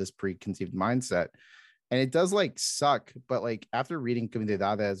falling into this preconceived mindset. And it does like suck, but like after reading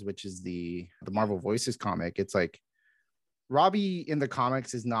Comunidades, which is the Marvel Voices comic, it's like Robbie in the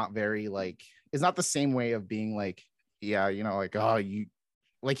comics is not very like, it's not the same way of being like, yeah, you know, like, oh, you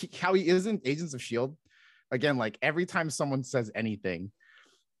like how he is in Agents of S.H.I.E.L.D. Again, like every time someone says anything,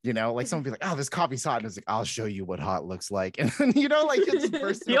 you know, like someone be like, oh, this coffee's hot. And it's like, I'll show you what hot looks like. And then, you know, like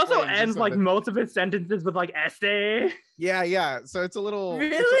it's he also ends like most of his sentences with like este. Yeah. So it's a little,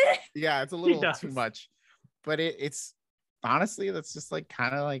 really? It's a little too much. But it's honestly, that's just like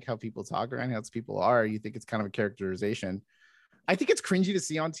kind of like how people talk around, how people are. You think it's kind of a characterization. I think it's cringy to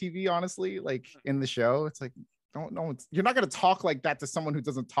see on TV, honestly, like in the show. It's like, you're not going to talk like that to someone who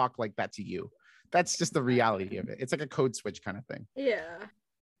doesn't talk like that to you. That's just the reality of it. It's like a code switch kind of thing. Yeah.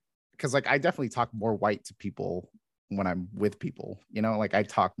 Because like I definitely talk more white to people when I'm with people, you know, like I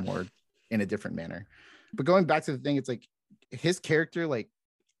talk more in a different manner. But going back to the thing, it's like his character like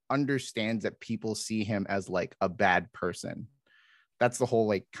understands that people see him as like a bad person. that's the whole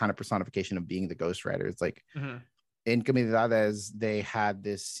like kind of personification of being the Ghost Rider. It's like in Comunidades, they had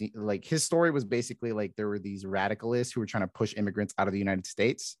this, like, his story was basically like there were these radicalists who were trying to push immigrants out of the United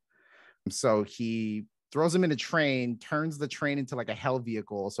States. So he throws them in a train, turns the train into like a hell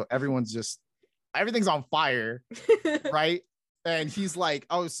vehicle. So everything's on fire, right? And he's like,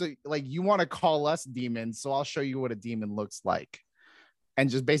 oh, so like you want to call us demons, so I'll show you what a demon looks like.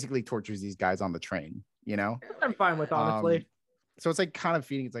 And just basically tortures these guys on the train, you know? I'm fine with, honestly. So it's like kind of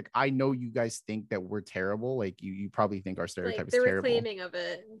feeding. It's like, I know you guys think that we're terrible. Like you probably think our stereotype like, is terrible. They're reclaiming of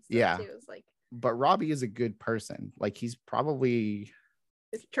it. Yeah. Too. It's like, but Robbie is a good person. Like he's probably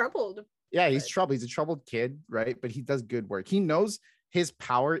troubled. Yeah, he's troubled. He's a troubled kid, right? But he does good work. He knows his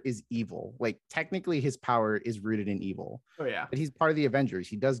power is evil. Like technically his power is rooted in evil. Oh yeah. But he's part of the Avengers.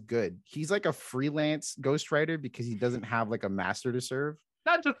 He does good. He's like a freelance Ghost Rider because he doesn't have like a master to serve.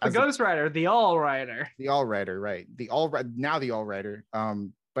 Not just the Ghost Rider, the All Rider. The All Rider, right? The All Rider.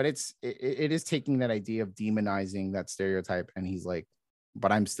 But it is taking that idea of demonizing that stereotype, and he's like,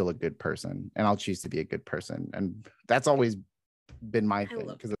 but I'm still a good person, and I'll choose to be a good person, and that's always been my thing,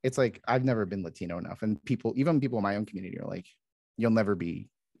 because it's like I've never been Latino enough, and even people in my own community are like, you'll never be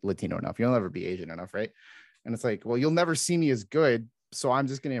Latino enough, you'll never be Asian enough, right? And it's like, well, you'll never see me as good, so I'm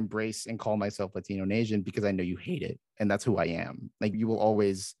just going to embrace and call myself Latino and Asian because I know you hate it, and that's who I am. Like you will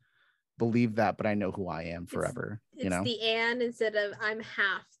always believe that, but I know who I am forever. It's you know, the and instead of I'm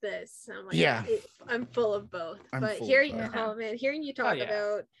half this. I'm like, yeah, I'm full of both. But hearing you talk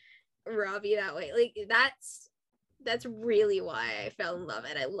about Robbie that way, like that's really why I fell in love,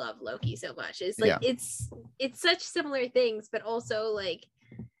 and I love Loki so much. It's like it's such similar things, but also like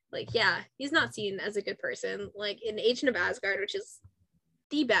yeah, he's not seen as a good person. Like in Agent of Asgard, which is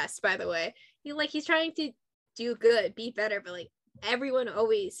the best, by the way, he's trying to do good, be better, but like everyone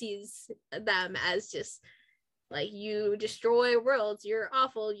always sees them as just like, you destroy worlds, you're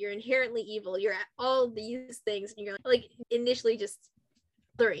awful, you're inherently evil, you're all these things, and you're like initially just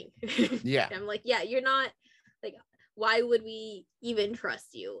blurring. Yeah. I'm like, yeah, you're not, like, why would we even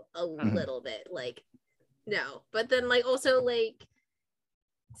trust you a little bit? Like, no. But then like also like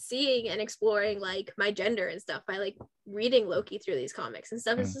seeing and exploring like my gender and stuff by like reading Loki through these comics and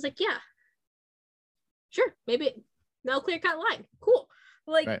stuff, it's just like, yeah, sure, maybe no clear-cut line, cool,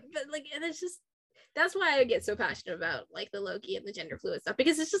 like but, like, and it's just, that's why I get so passionate about like the Loki and the gender fluid stuff,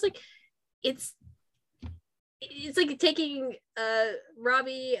 because it's just like it's like taking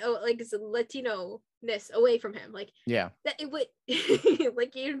Robbie, like his Latino-ness away from him, like that it would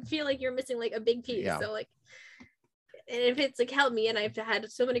like you feel like you're missing like a big piece. So like, and if it's like helped me, and I've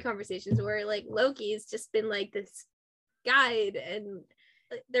had so many conversations where like Loki's just been like this guide, and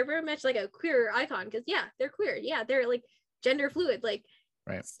they're very much like a queer icon, because they're queer, they're like gender fluid, like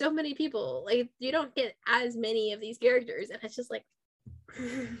so many people, like you don't get as many of these characters, and it's just like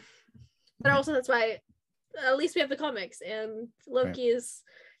but also that's why at least we have the comics, and Loki is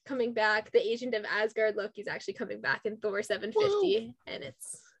coming back. The Agent of Asgard Loki's actually coming back in Thor 750. Whoa. And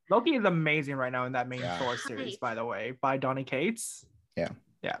it's Loki is amazing right now in that main Thor series, by the way, by Donny Cates.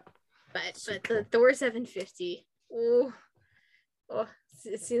 But the Thor 750,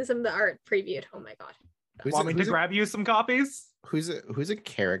 seeing some of the art previewed, oh my god. Want me to grab you some copies? Who's a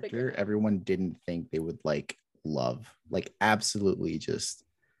character everyone didn't think they would like love, like absolutely just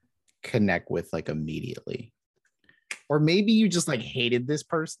connect with like immediately? Or maybe you just like hated this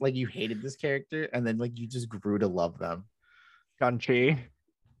person, like you hated this character, and then like you just grew to love them. Shang-Chi.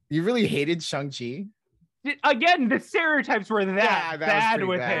 You really hated Shang-Chi? Again, the stereotypes were that bad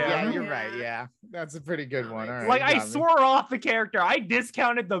with him. Yeah, you're right. Yeah, that's a pretty good one. All right, like I swore off the character. I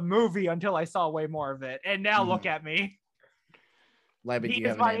discounted the movie until I saw way more of it, and now look at me. He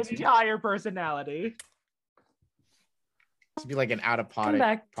is my entire personality. To be like an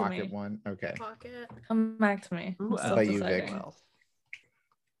out-of-pocket pocket one. Okay. Come back to me. How about you, Vic?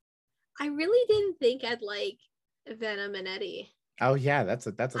 I really didn't think I'd like Venom and Eddie. Oh yeah, that's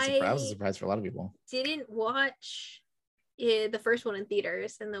a surprise. That was a surprise for a lot of people. Didn't watch the first one in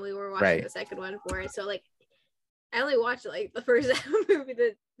theaters, and then we were watching the second one for it. So like, I only watched like the first movie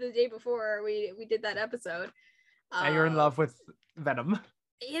the day before we did that episode. And you're in love with Venom.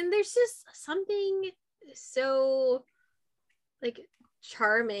 And there's just something so like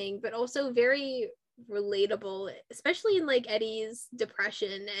charming, but also very relatable, especially in like Eddie's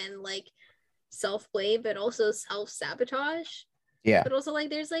depression and like self-blame, but also self-sabotage. Yeah. But also like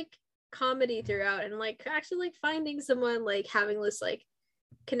there's like comedy throughout, and like actually like finding someone, like having this like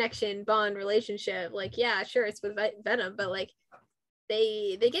connection, bond, relationship. Like, yeah, sure, it's with Venom, but like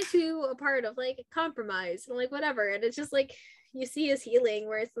they get to a part of like compromise and like whatever, and it's just like you see his healing,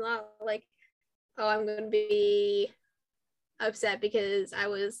 where it's not like, oh, I'm gonna be upset because I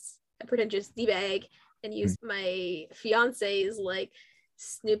was a pretentious D-bag and used my fiance's like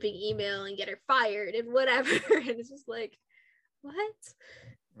snooping email and get her fired and whatever. And it's just like, what?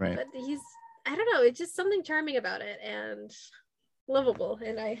 Right. But I don't know, it's just something charming about it and lovable.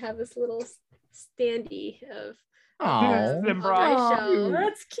 And I have this little standee of Oh,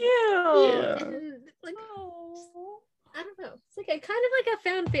 that's cute. Yeah. And, like, I don't know. It's like a kind of like a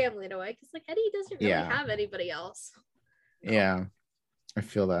found family in a way, because like Eddie doesn't really have anybody else. Yeah, I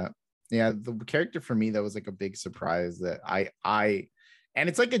feel that. Yeah, the character for me that was like a big surprise that I and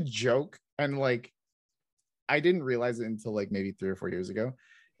it's like a joke, and like I didn't realize it until like maybe 3 or 4 years ago.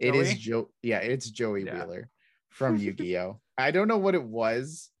 It is it's Joey Wheeler from Yu-Gi-Oh! I don't know what it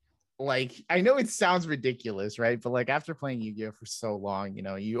was. Like, I know it sounds ridiculous, right? But like after playing Yu-Gi-Oh! For so long, you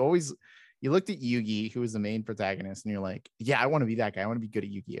know, you looked at Yugi, who was the main protagonist, and you're like, yeah, I want to be that guy. I want to be good at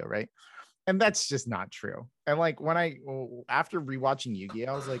Yu-Gi-Oh! Right? And that's just not true. And like after rewatching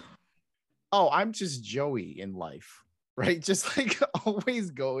Yu-Gi-Oh! I was like, oh, I'm just Joey in life, right? Just like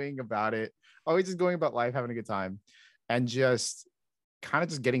always going about it, always just going about life, having a good time, and just kind of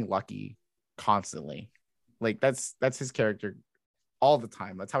just getting lucky constantly. Like that's his character all the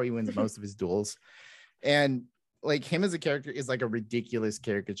time. That's how he wins most of his duels. And like him as a character is like a ridiculous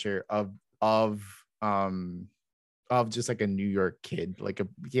caricature of just like a New York kid. Like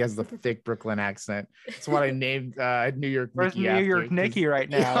he has the thick Brooklyn accent. That's what I named New York Where's Nicky New York Nicky right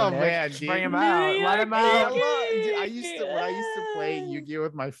now? Oh Nick? man, dude. Bring him out. Let him out. Dude, when I used to play Yu-Gi-Oh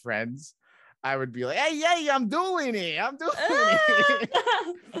with my friends, I would be like, hey, I'm dueling it. I'm dueling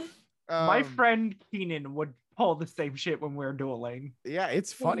it. My friend Keenan would pull the same shit when we're dueling. Yeah,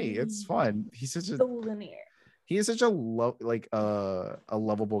 it's funny. It's fun. He's such a linear. He is such a a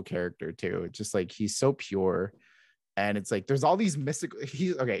lovable character too. It's just like he's so pure. And it's like there's all these mystical,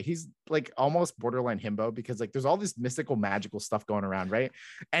 he's like almost borderline himbo, because like there's all this mystical magical stuff going around, right?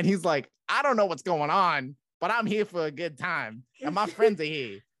 And he's like, I don't know what's going on, but I'm here for a good time, and my friends are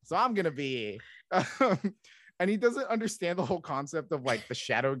here, so I'm gonna be here. And he doesn't understand the whole concept of like the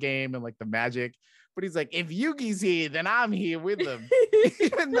shadow game and like the magic, but he's like, if Yugi's here, then I'm here with him,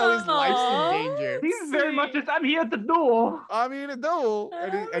 even though his life's in danger. He's very much just, I'm here at the duel. I'm here to duel.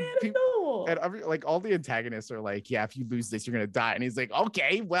 And like all the antagonists are like, yeah, if you lose this, you're gonna die. And he's like,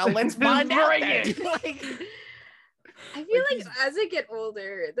 okay, well, let's find out. Like, I feel like as I get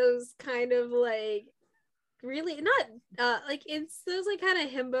older, those kind of like really not like it's those like kind of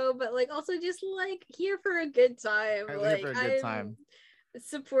himbo, but like also just like here for a good time. I'm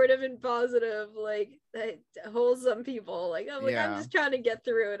supportive and positive, like wholesome people. Like I'm just trying to get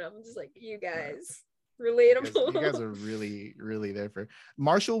through it. I'm just like, you guys. Relatable. You guys are really, really there for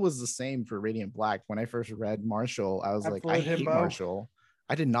Marshall. Was the same for Radiant Black. When I first read Marshall, I was like, I hate Marshall.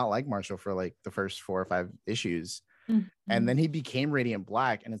 I did not like Marshall for like the first 4 or 5 issues. Mm-hmm. And then he became Radiant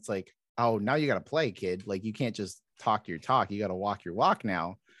Black, and it's like, oh, now you got to play, kid. Like you can't just talk your talk, you got to walk your walk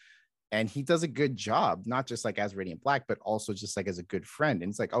now. And he does a good job, not just like as Radiant Black, but also just like as a good friend. And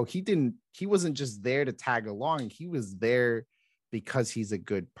it's like, oh, he wasn't just there to tag along, he was there because he's a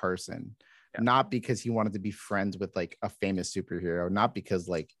good person. Yeah. Not because he wanted to be friends with like a famous superhero, not because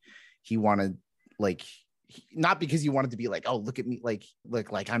like he wanted like not because he wanted to be like, oh, look at me, like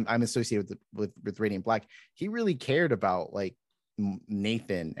I'm associated with Radiant Black. He really cared about like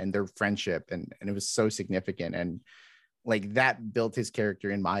Nathan and their friendship, and it was so significant, and like that built his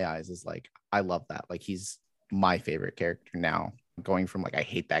character in my eyes. Is like, I love that. Like he's my favorite character now, going from like I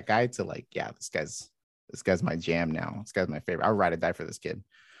hate that guy to like, yeah, this guy's my jam now. This guy's my favorite. I'll ride or die for this kid.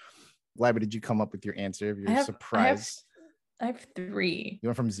 Labba, did you come up with your answer? Your surprise? I have 3. You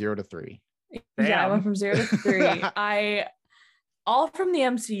went from 0 to 3. Damn. Yeah, I went from 0 to 3. All from the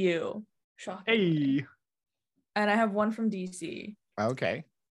MCU. Shocking. Hey. And I have 1 from DC. Okay.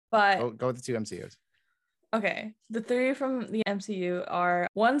 But go with the 2 MCUs. Okay. The 3 from the MCU are,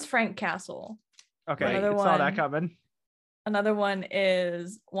 one's Frank Castle. Okay. Saw that coming. Another one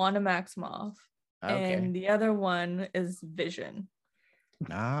is Wanda Maximoff. Okay. And the other one is Vision.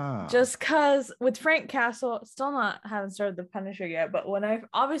 Just because with Frank Castle, haven't started the Punisher yet, but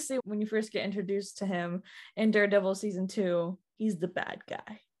when you first get introduced to him in Daredevil season 2, he's the bad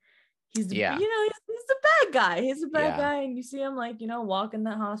guy. He's the bad guy. He's the bad guy, and you see him like, walk in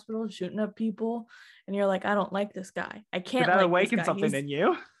that hospital shooting up people, and you're like, I don't like this guy. I can't. Did that awaken something in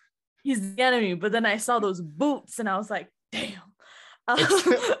you? He's the enemy. But then I saw those boots, and I was like, damn. It's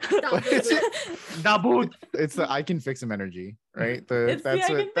the I can fix him energy, right? I can fix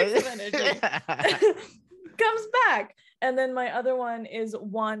him energy comes back. And then my other one is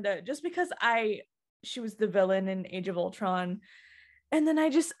Wanda, just because she was the villain in Age of Ultron, And then I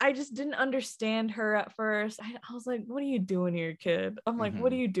just didn't understand her at first. I was like, what are you doing here, kid? I'm like,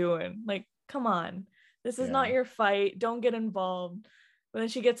 what are you doing? Like, come on. This is not your fight. Don't get involved. But then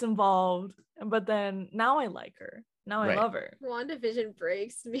she gets involved. But then now I like her. Now I love her. WandaVision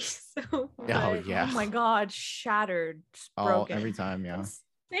breaks me so much. Oh yeah. Oh my God, shattered, broken. Every time, yeah.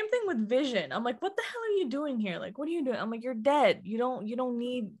 Same thing with Vision. I'm like, what the hell are you doing here? Like, what are you doing? I'm like, you're dead. You don't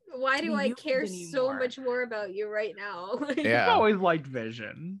need. Why do I care so much more about you right now? I've always liked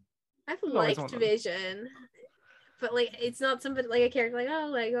Vision. I've liked Vision, but like, it's not somebody like a character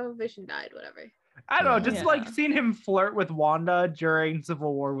like, oh, Vision died, whatever. I don't know. Just like seeing him flirt with Wanda during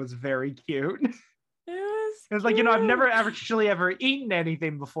Civil War was very cute. It was like, I've never actually ever eaten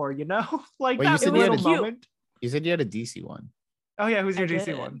anything before, like Wait, that little moment. You said you had a DC one. Oh yeah, who's your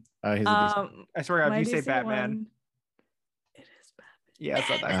DC one? Oh, he's a DC. I swear, if you say DC Batman, it is Batman. Yeah, it's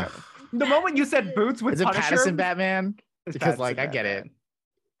not that good. The moment you said Boots with is it Punisher, Pattinson Batman? Because Pattinson like I get it.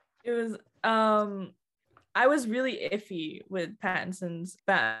 It was I was really iffy with Pattinson's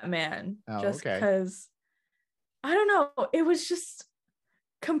Batman because I don't know. It was just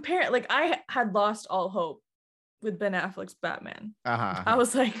like I had lost all hope with Ben Affleck's Batman. I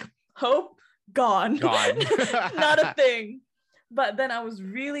was like, hope gone. Not a thing. But then I was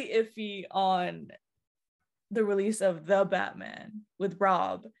really iffy on the release of The Batman with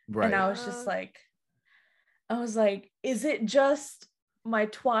Rob. And I was just like, is it just my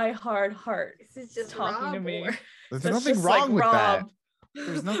twihard heart is just talking Rob to me? There's nothing wrong with that.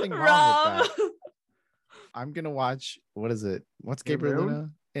 There's nothing wrong with that. I'm gonna watch, what is it? What's Gabriel Luna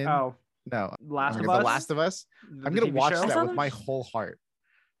in? Oh, no. The Last of Us. I'm gonna watch that with my whole heart.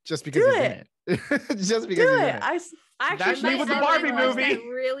 Just because he's in it. Just because he's in it. I actually with the Barbie movie. That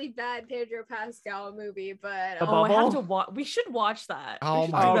really bad Pedro Pascal movie, but I have to watch. We should watch that. Oh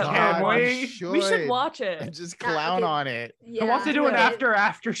my god, we should watch it and just clown on it. Yeah, I want to do an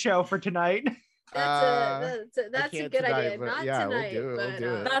after show for tonight. That's a good idea. Not tonight. We'll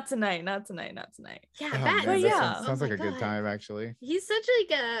do it. Not tonight. Yeah, that sounds like a good time actually. He's such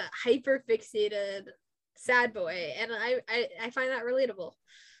like a hyper fixated sad boy, and I find that relatable.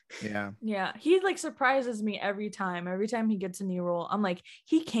 Yeah, he like surprises me every time he gets a new role. I'm like,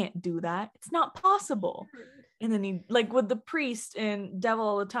 he can't do that, it's not possible. And then he, like with the priest in Devil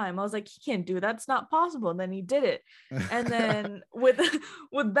All the Time, I was like, he can't do that, it's not possible. And then he did it. And then with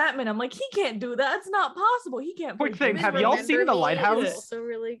Batman, I'm like, he can't do that, it's not possible, he can't. Quick thing, have y'all seen The Lighthouse? It's also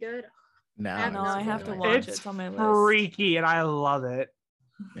really good. No, I have to watch it. It's on my list. Freaky, and I love it.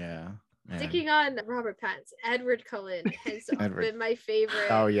 Yeah. Sticking on Robert Pattinson, Edward Cullen has been my favorite.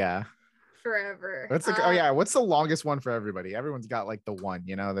 Oh yeah, forever. What's the longest one for everybody? Everyone's got like the one,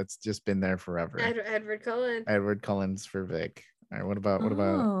 that's just been there forever. Edward Cullen. Edward Cullen's for Vic. All right, what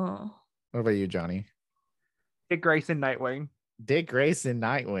about you, Johnny? Dick Grayson, Nightwing. Dick Grayson,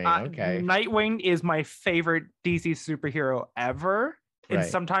 Nightwing. Okay. Nightwing is my favorite DC superhero ever, and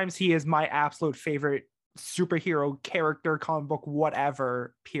sometimes he is my absolute favorite superhero character, comic book,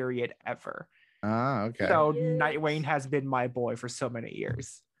 whatever, period, ever. Okay. So Nightwing has been my boy for so many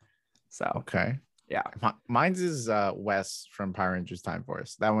years. So okay. Yeah. Mine's is Wes from Power Rangers Time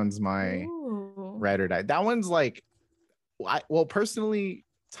Force. That one's my ride or die. That one's like, personally,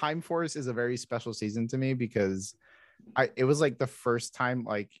 Time Force is a very special season to me because it was like the first time,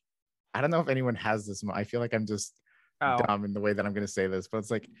 like, I don't know if anyone has this. I feel like I'm just dumb in the way that I'm going to say this, but it's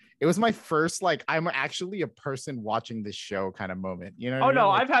like, it was my first, like, I'm actually a person watching this show kind of moment,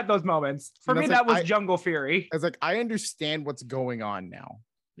 I've had those moments. For me, that was Jungle Fury. I was like, I understand what's going on now.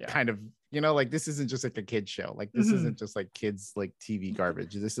 Kind of, like, this isn't just like a kid show. Like, this isn't just like kids, like TV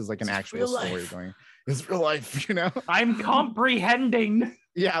garbage. This is like an actual story going. It's real life, I'm comprehending.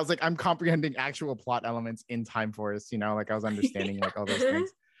 Yeah, I was like, I'm comprehending actual plot elements in Time Force, like I was understanding like all those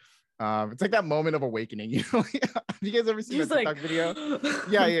things. It's like that moment of awakening. Have you guys ever seen that TikTok video?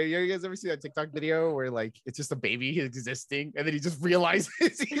 Yeah. You guys ever see that TikTok video where like it's just a baby existing and then he just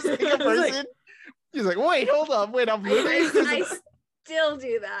realizes he's like a person? He's like, wait, hold up, I'm living. I still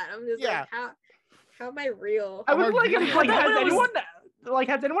do that. I'm just like, how am I real? I was like,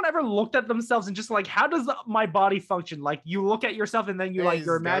 has anyone ever looked at themselves and just like, how does my body function? Like, you look at yourself and then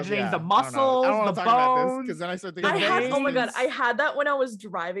you're imagining the muscles, the bones. Because then I started thinking, oh my god, I had that when I was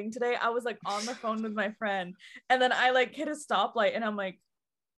driving today. I was like on the phone with my friend, and then I like hit a stoplight, and I'm like,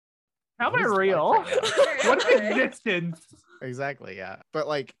 how am I real? What existence? Exactly, yeah. But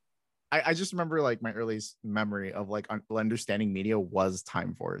like, I just remember like my earliest memory of like understanding media was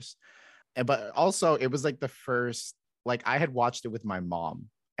Time Force, but also it was like the first. Like I had watched it with my mom,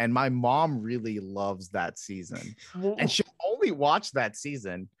 and my mom really loves that season, and she'll only watch that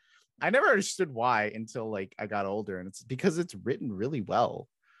season I never understood why until like I got older, and it's because it's written really well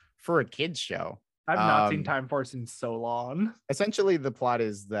for a kids show. I've not seen Time Force in so long. Essentially, the plot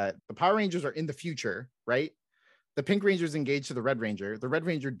is that the Power Rangers are in the future, right? The Pink Ranger's engaged to the Red Ranger. The Red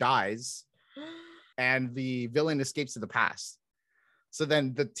Ranger dies, and the villain escapes to the past. So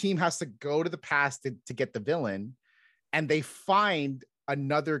then the team has to go to the past to get the villain, and they find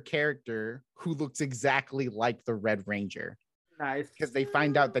another character who looks exactly like the Red Ranger. Nice. Because they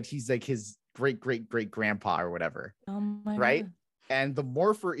find out that he's like his great grandpa or whatever. Oh my right? God. And the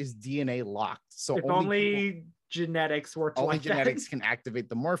morpher is DNA locked. So if only genetics worked only like genetics that. can activate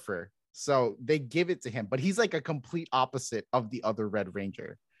the morpher. So they give it to him, but he's like a complete opposite of the other Red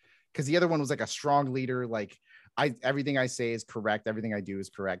Ranger. Because the other one was like a strong leader, like everything I say is correct, everything I do is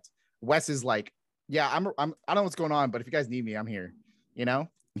correct. Wes is like, yeah, I don't know what's going on, but if you guys need me, I'm here. You know,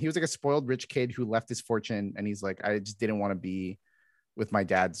 he was like a spoiled rich kid who left his fortune, and he's like, I just didn't want to be with my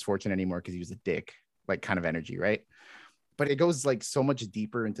dad's fortune anymore because he was a dick, like kind of energy, right? But it goes like so much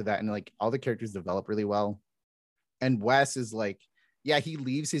deeper into that, and like all the characters develop really well. And Wes is like, yeah, he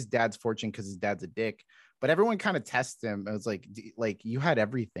leaves his dad's fortune because his dad's a dick, but everyone kind of tests him. It was like you had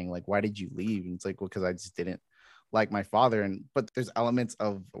everything, like why did you leave? And it's like, well, because I just didn't like my father. And but there's elements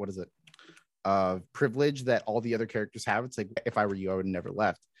of privilege that all the other characters have. It's like, if I were you, I would have never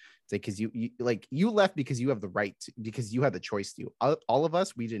left. It's like, because you left because you have the right to, because you had the choice to. All of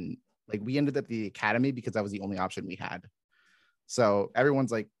us, we didn't. Like, we ended up at the academy because that was the only option we had. So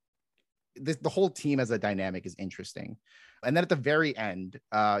everyone's like, the whole team as a dynamic is interesting. And then at the very end,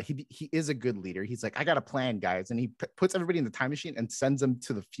 he is a good leader. He's like, I got a plan, guys. And he puts everybody in the time machine and sends them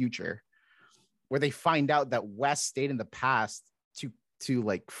to the future, where they find out that Wes stayed in the past to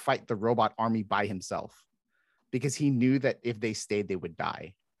like fight the robot army by himself, because he knew that if they stayed, they would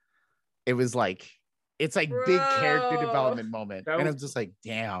die. It was like, it's like big character development moment. And I'm just like,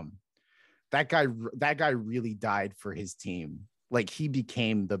 damn, that guy really died for his team. Like, he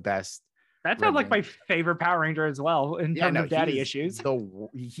became the best. That sounds like my favorite Power Ranger as well, in terms of daddy issues.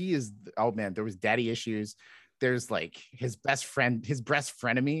 He is, oh man, there was daddy issues. There's like his best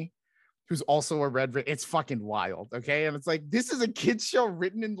frenemy, who's also a Red Ranger. It's fucking wild, okay? And it's like, this is a kid's show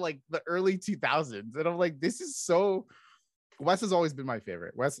written in like the early 2000s. And I'm like, this is so... Wes has always been my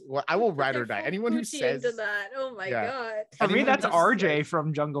favorite. Wes, I will ride or die. Anyone who says that, oh my God. For me, that's RJ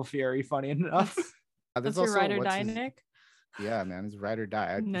from Jungle Fury, funny enough. That's your ride or die, Nick? Yeah, man, he's ride or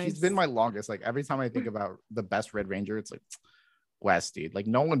die. Nice. He's been my longest. Like, every time I think about the best Red Ranger, it's like Wes, dude. Like,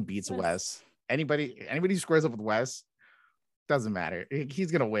 no one beats Wes. Anybody who squares up with Wes, doesn't matter.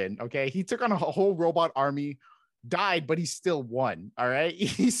 He's gonna win. Okay, he took on a whole robot army, died, but he still won. All right,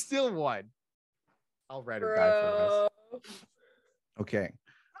 he still won. I'll ride or die for Wes. Okay,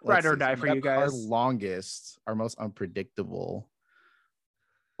 ride or die for you guys. Our longest, our most unpredictable.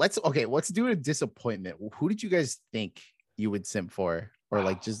 Let's do a disappointment. Who did you guys think you would simp for, or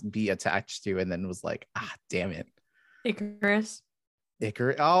like just be attached to, and then was like, damn it, Icarus.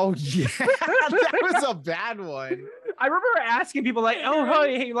 Oh yeah, that was a bad one. I remember asking people like, oh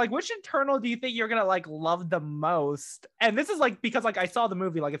hey, like, which Eternal do you think you're gonna like love the most? And this is like, because like I saw the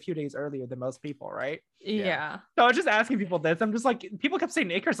movie like a few days earlier than most people, right? Yeah. So I was just asking people this. I'm just like, people kept saying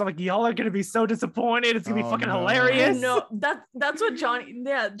Icarus. I'm like, y'all are gonna be so disappointed. It's gonna be fucking hilarious. No, that's what Johnny.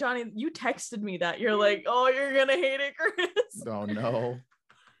 Yeah, Johnny, you texted me that. You're like, oh, you're gonna hate Icarus. Oh no.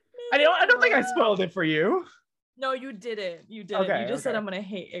 I don't think I spoiled it for you. No, you didn't. You didn't. Okay, you just said I'm gonna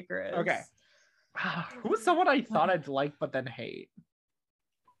hate Icarus. Okay. Who's someone I thought I'd like but then hate?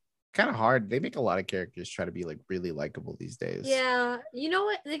 Kind of hard. They make a lot of characters try to be like really likable these days. Yeah, you know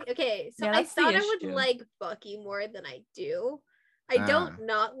what? Like, okay, so Yeah, I that's the thought I would issue. like Bucky more than I do. I don't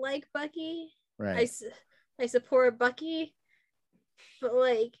not like Bucky. Right. I support Bucky, but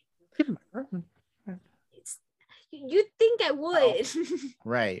like, you'd think I would,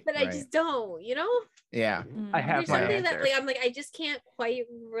 Right. but I just don't. You know? Yeah. I have There's my something answer. that like I'm like I just can't quite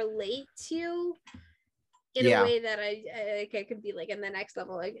relate to in Yeah. a way that I could be like in the next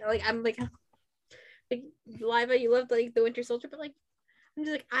level. Like I'm like Liva, you loved like the Winter Soldier, but like I'm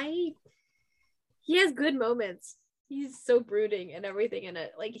just like he has good moments. He's so brooding and everything in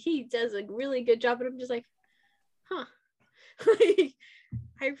it. Like, he does a really good job, and I'm just like, huh. Like,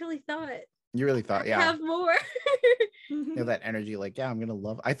 I really thought You really thought, yeah. have more. You know, that energy, like, yeah, I'm gonna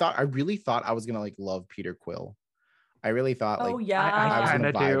love. I really thought I was gonna like love Peter Quill. I really thought, like, Oh yeah. I kind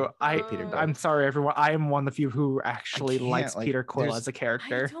of do. Peter Quill. I'm sorry, everyone. I am one of the few who actually can't, likes like, Peter Quill there's- as a I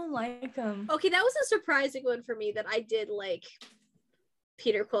character. don't like him. Okay, that was a surprising one for me that I did like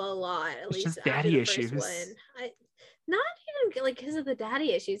Peter Quill a lot. At It's least just after daddy the first issues. one. Not even like because of the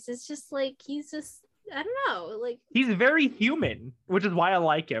daddy issues. It's just like he's just I don't know, like he's very human, which is why I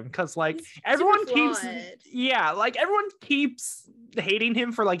like him, because like he's everyone super keeps flawed. like everyone keeps hating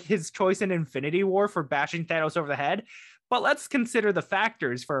him for like his choice in Infinity War for bashing Thanos over the head. But let's consider the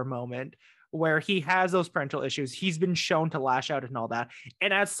factors for a moment where he has those parental issues. He's been shown to lash out and all that.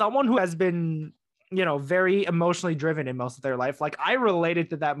 And as someone who has been, you know, very emotionally driven in most of their life, like I related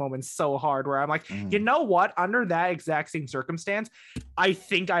to that moment so hard where I'm like, you know what? Under that exact same circumstance, I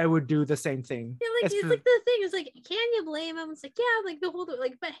think I would do the same thing. Yeah, like it's like the thing is like, can you blame him? It's like, yeah, like the whole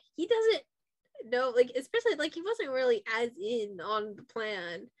like, but he doesn't know, like especially like he wasn't really as in on the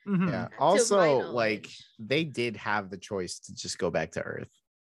plan. Yeah. Also, like they did have the choice to just go back to Earth.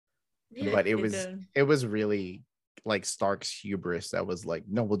 Yeah, but it was really like Stark's hubris that was like,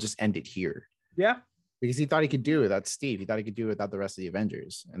 no, we'll just end it here. Yeah. Because he thought he could do it without Steve. He thought he could do it without the rest of the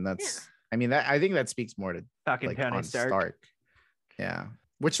Avengers. And that's I mean, that I think that speaks more to like on Stark. Yeah.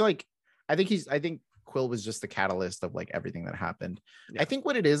 Which like I think Quill was just the catalyst of like everything that happened. Yeah. I think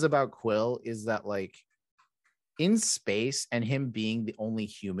what it is about Quill is that like in space and him being the only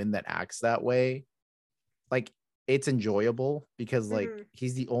human that acts that way, like it's enjoyable because like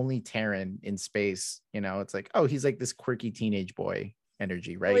he's the only Terran in space, you know. It's like, oh, he's like this quirky teenage boy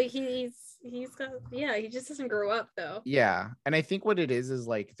energy, right? Like he's got he just doesn't grow up though. Yeah. And I think what it is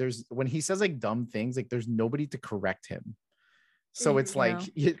like there's when he says like dumb things, like there's nobody to correct him. So it's like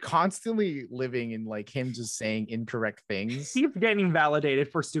you're constantly living in like him just saying incorrect things. He's getting validated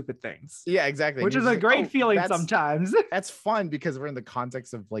for stupid things. Yeah, exactly. Which is a great feeling sometimes. That's fun because we're in the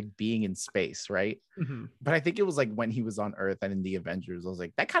context of like being in space, right? But I think it was like when he was on Earth and in the Avengers, I was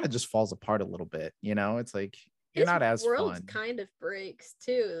like, that kind of just falls apart a little bit, you know? It's like you're not as world fun. Kind of breaks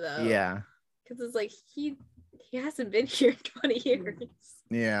too, though. Yeah. Because it's like he hasn't been here in 20 years.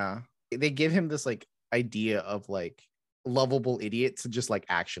 Yeah. They give him this like idea of like lovable idiot to just like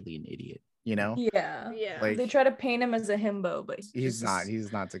actually an idiot, you know? Yeah. Like, they try to paint him as a himbo, but he's not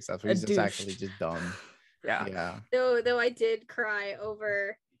successful. He's just actually just dumb. Yeah. Though I did cry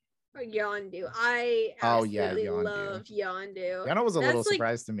over Yondu. I absolutely love Yondu. Yondu was a little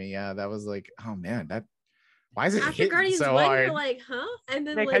surprise to me. Yeah, that was like, oh man, that why is it after Guardians so 1, hard? you're like, huh? And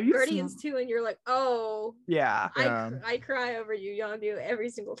then like Guardians 2, and you're like, oh yeah. I cry over you, Yondu, every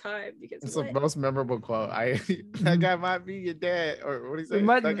single time because it's the most memorable quote. That guy might be your dad, or what do you say?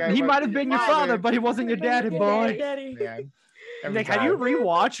 He might have been your father, but he wasn't your daddy, boy. Man. Nick, have you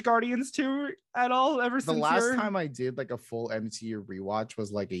rewatched Guardians 2 at all ever since? The last time I did like a full MCU rewatch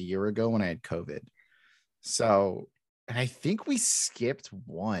was like a year ago when I had COVID. So, and I think we skipped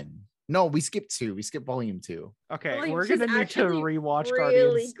 1. No, we skipped 2. We skipped volume 2. Okay, we're gonna need to rewatch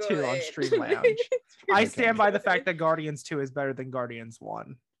Guardians 2 on Stream Lounge. I stand by the fact that Guardians 2 is better than Guardians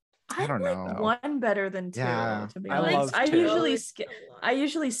 1. I don't know. 1 better than 2. Yeah, to be honest, I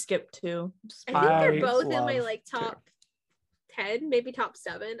usually skip 2. I think they're both in my like top 10, maybe top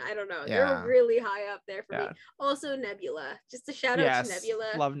 7. I don't know. They're really high up there for me. Also Nebula. Just a shout out to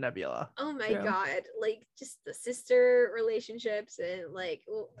Nebula. Love Nebula. Oh my god. Like just the sister relationships and like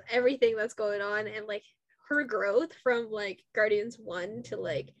everything that's going on and like her growth from like Guardians 1 to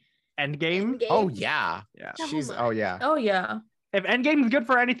like Endgame. Oh yeah. She's Oh yeah. If Endgame is good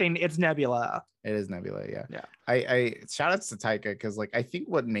for anything, it's Nebula. It is Nebula, yeah. I shout outs to Taika because like I think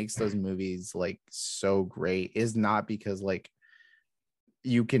what makes those movies like so great is not because like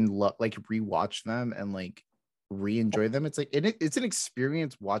you can like rewatch them and like re-enjoy them. It's like it's an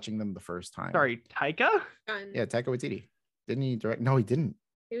experience watching them the first time. Sorry, Taika? Yeah, Taika Waititi. Didn't he direct? No, he didn't.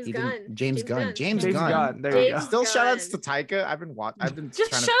 He Gunn. James Gunn. James Gunn. There you go. Still shout outs to Taika. I've been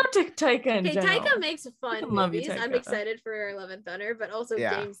just shout out to Taika in general. Taika makes fun movies. I'm excited for Love and Thunder, but also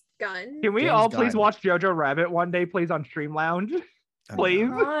James Gunn. Can we please watch Jojo Rabbit one day, please, on Stream Lounge? Please.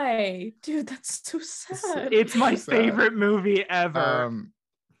 Why? Dude, that's so sad. It's my favorite movie ever.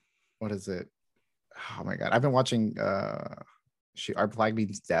 What is it? Oh my god. I've been watching Our Flag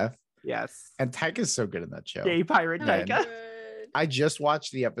Means Death. Yes. And Taika's so good in that show. Gay pirate Taika. I just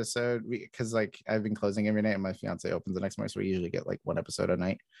watched the episode because like I've been closing every night and my fiance opens the next morning, so we usually get like 1 episode a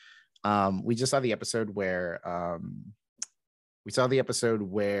night. We just saw the episode where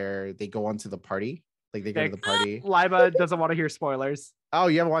they go on to the party. Like they go to the party. Liva doesn't want to hear spoilers. Oh,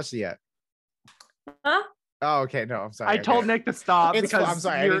 you haven't watched it yet? Huh? Oh, okay. No, I'm sorry. I told Nick to stop because I'm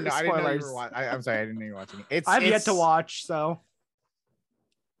sorry. I didn't know you were I'm sorry. I didn't know you were watching it. I've yet to watch. So,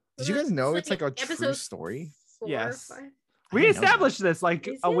 did you guys know it's like a true story? Yes. We established this like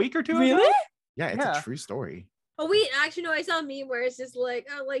a week or 2 ago. Really? Yeah, it's a true story. Oh wait, actually no, I saw a meme where it's just like,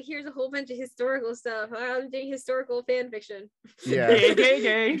 oh, like here's a whole bunch of historical stuff. I'm doing historical fan fiction.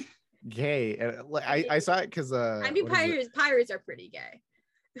 Yeah. Gay. And I saw it because I mean pirates are pretty gay.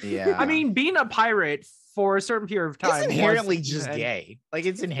 Yeah. I mean, being a pirate for a certain period of time it's inherently just gay. Like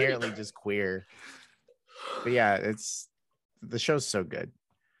it's inherently just queer. But yeah, the show's so good.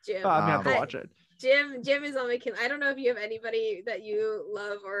 Jim, I'm gonna have to watch it. Jim is on my kin. I don't know if you have anybody that you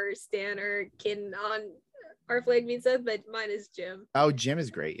love or stan or kin on our flag means stuff, but mine is Jim. Oh, Jim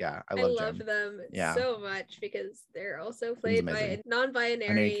is great. Yeah, I love Jim. them so much because they're also Jim's played by amazing. a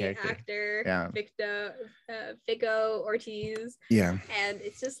non-binary actor, Yeah. Figo Ortiz. Yeah, And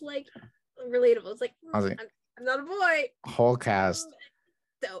it's just like relatable. It's like, I'm not a boy. whole cast.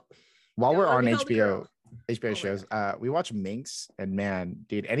 So While we're on HBO girl. shows, we watch Minx, and man,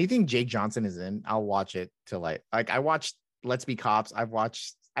 dude, anything Jake Johnson is in, I'll watch it till like I watched Let's Be Cops. I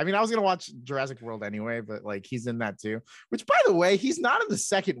was gonna watch Jurassic World anyway, but like he's in that too. Which, by the way, he's not in the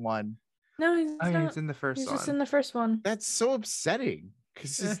second one. No, he's not. He's in the first He's one. just in the first one. That's so upsetting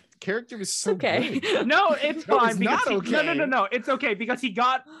because his character was so okay. good. No, it's No, fine. it's because not okay. No. It's okay because he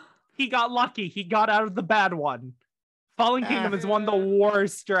got lucky. He got out of the bad one. Fallen Kingdom is one of the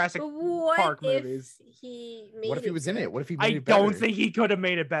worst Jurassic Park movies. What if he was in it? What if he made I it better? don't think he could have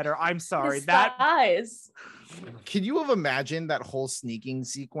made it better. I'm sorry. His That eyes. Can you have imagined that whole sneaking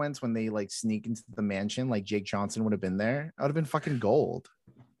sequence when they like sneak into the mansion? Like Jake Johnson would have been there. That would have been fucking gold.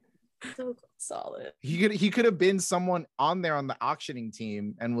 So solid. He could have been someone on there on the auctioning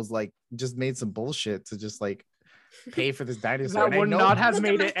team and was like just made some bullshit to just like pay for this dinosaur. that would not have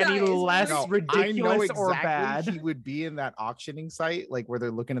made it any less No, ridiculous or bad. He would be in that auctioning site, like where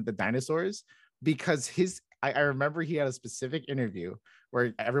they're looking at the dinosaurs, because I remember he had a specific interview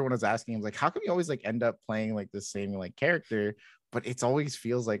where everyone was asking him like, how come you always like end up playing like the same like character, but it's always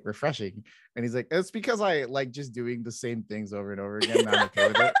feels like refreshing? And he's like, it's because I like just doing the same things over and over again. And I'm okay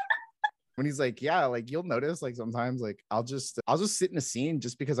with it. When he's like, yeah, like you'll notice like sometimes like I'll just sit in a scene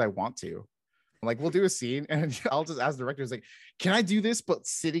just because I want to. Like we'll do a scene and I'll just ask the director, like, can I do this but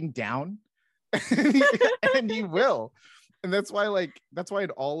sitting down? And he will. And that's why in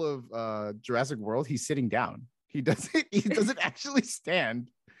all of Jurassic World he's sitting down. He doesn't actually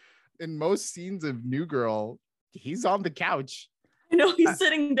stand. In most scenes of New Girl, he's on the couch. I know he's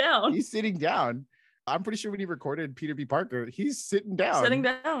sitting down. He's sitting down. I'm pretty sure when he recorded Peter B. Parker, he's sitting down.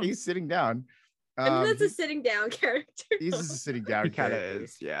 He's sitting down. I mean, that's a sitting down character. He's just a sitting down. He kind of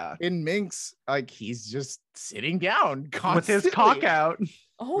is, yeah. In Minx, like he's just sitting down constantly. With his cock out.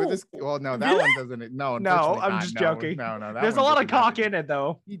 Oh, well, no, that one doesn't. No, I'm just joking. No, there's a lot of cock in it,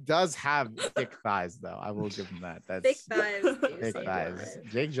 though. He does have thick thighs, though. I will give him that. That's thick thighs. Thick thighs.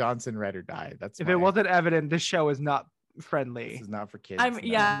 Jake Johnson, read or die. That's if it wasn't evident, this show is not friendly. This is not for kids.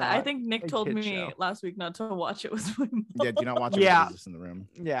 I think Nick told me last week not to watch it with my mom. Yeah, do not watch it with Jesus in the room.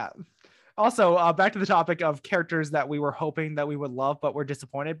 Yeah. Also, back to the topic of characters that we were hoping that we would love but were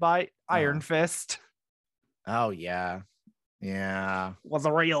disappointed by. Iron Fist. Oh yeah, was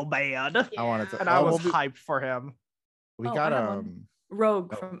a real bad. Yeah. I wanted to, and I was hyped for him. We got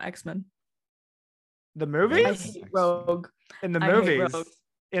Rogue from X-Men. The movies? I hate Rogue. In the movies.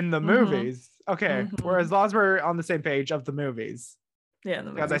 In the movies. Okay. Whereas as long as we're on the same page of the movies. Yeah,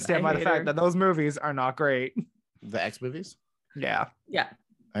 because I stand by the fact that those movies are not great. The X movies? Yeah.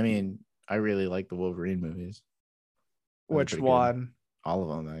 I mean, I really like the Wolverine movies. Which one? Good. All of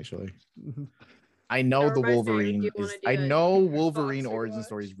them, actually. I know the Wolverine is. I know Wolverine origin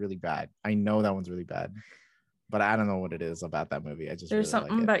story is really bad. I know that one's really bad, but I don't know what it is about that movie. I just there's really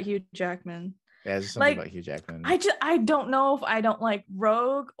something like about Hugh Jackman. Yeah, there's something about Hugh Jackman. I don't know if I don't like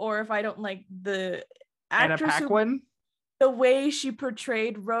Rogue or if I don't like the actress. Anna Paquin? The way she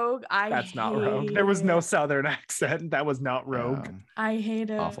portrayed Rogue, that's not Rogue. There was no Southern accent. That was not Rogue. I hate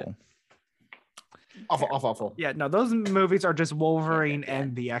it. Awful. Yeah, no, those movies are just Wolverine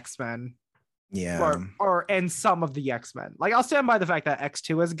and the X-Men. Yeah. And some of the X-Men. Like I'll stand by the fact that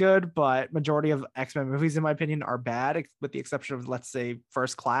X2 is good, but majority of X-Men movies, in my opinion, are bad, with the exception of, let's say,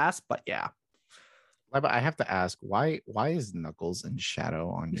 First Class. But yeah. I have to ask, why is Knuckles and Shadow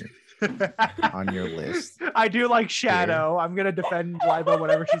on your list? I do like Shadow. I'm gonna defend Liba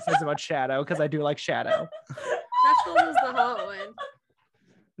whatever she says about Shadow because I do like Shadow. Knuckles is the hot one.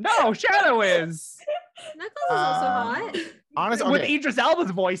 No, Shadow is. Knuckles is also hot. Honestly, with Idris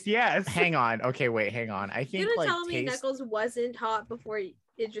Elba's voice, yes. Hang on. Okay, wait, hang on. I think you're gonna tell me Knuckles wasn't hot before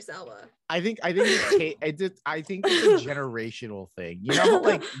Idris Elba. I think it's a generational thing. You know how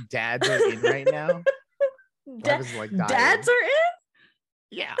like dads are in right now? Dads are in?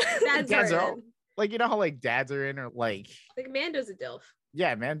 Yeah. Dads are in. Like, you know how like dads are in, or like Mando's a DILF.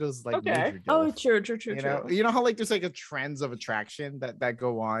 Yeah, Mando's like okay. Major DILF. Oh, true. You know how like there's like a trends of attraction that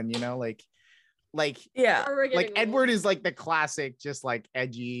go on, you know, like yeah, like Edward is like the classic, just like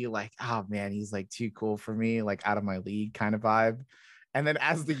edgy, like, oh man, he's like too cool for me, like out of my league kind of vibe. And then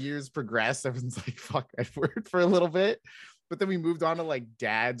as the years progressed, everyone's like, fuck Edward for a little bit. But then we moved on to like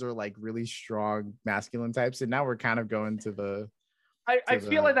dads or like really strong masculine types. And now we're kind of going to the I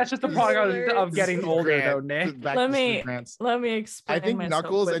feel like that's just a product of getting older, though, Nick. Let me explain. I think myself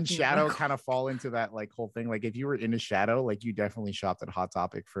Knuckles with and Shadow kind of fall into that like whole thing. Like if you were into Shadow, like you definitely shopped at Hot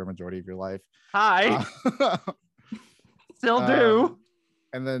Topic for a majority of your life. Hi. Still do.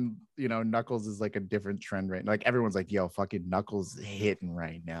 And then, you know, Knuckles is like a different trend right now. Like everyone's like, yo, fucking Knuckles is hitting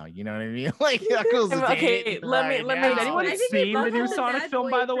right now. You know what I mean? Like Knuckles is hitting let me Has anyone seen the new Sonic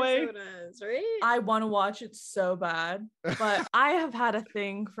film, by the way? Right? I want to watch it so bad, but I have had a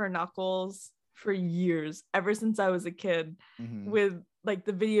thing for Knuckles for years, ever since I was a kid. With like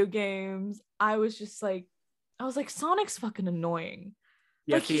the video games, I was like, Sonic's fucking annoying.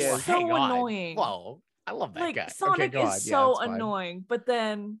 Yes, like, he is. So annoying. Whoa, I love that guy. Sonic is so annoying, but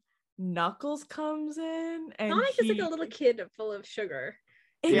then Knuckles comes in and Sonic is like a little kid full of sugar.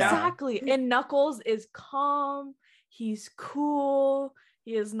 Exactly. And Knuckles is calm, he's cool,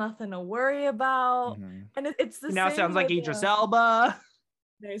 he has nothing to worry about. And it's the now same sounds like with, Idris Elba.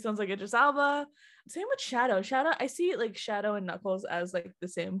 He sounds like Idris Elba. Same with Shadow. I see like Shadow and Knuckles as like the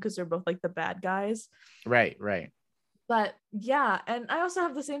same because they're both like the bad guys. Right. But yeah, and I also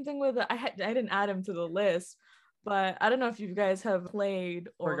have the same thing with I didn't add him to the list, but I don't know if you guys have played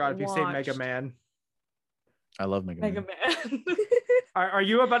or God, if you say watched Mega Man. I love Mega Man. Are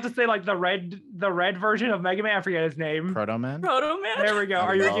you about to say like the red version of Mega Man? I forget his name. Proto Man. There we go.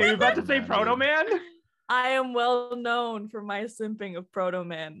 Are you about to say Proto Man? I am well known for my simping of Proto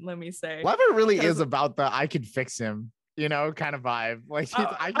Man, let me say. Lava really is about the I can fix him, you know, kind of vibe. Like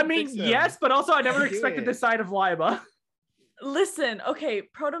I mean, yes, but also I never expected this side of Liba. Listen, okay,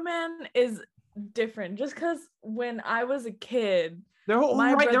 Proto Man is different just because when I was a kid, there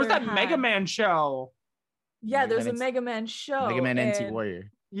was that Mega Man show. Yeah, there's a Mega Man show. Mega Man NT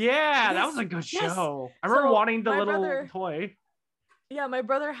Warrior. Yeah, that was a good show. I remember wanting the little toy. Yeah, my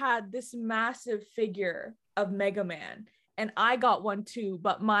brother had this massive figure of Mega Man, and I got one too,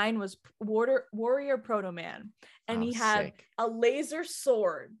 but mine was Warrior Proto Man, and he had a laser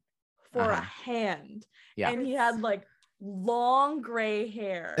sword for a hand, and he had like long gray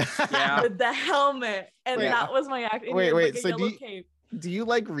hair with the helmet, and that was my act. Wait, so do you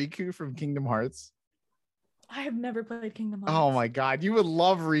like Riku from Kingdom Hearts? I have never played Kingdom Hearts. Oh my god, you would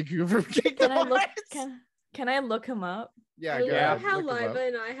love Riku from Kingdom Hearts. Can I look him up? Yeah, I love how Liva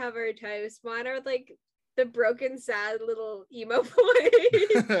and I have our types. Mine are like the broken, sad little emo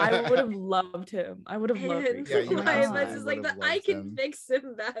boy. I would have loved him. I would have loved him. Liva's is like the I can fix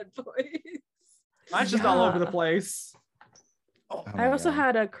him bad boys. Mine's just all over the place. I also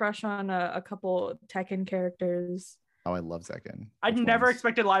had a crush on a couple Tekken characters. Oh, I love Tekken. I never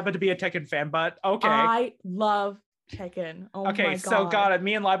expected Liba to be a Tekken fan, but okay. I love Tekken. Oh okay, my God. So got it.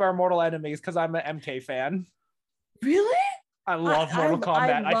 Me and Liba are mortal enemies because I'm an MK fan. Really? I love Mortal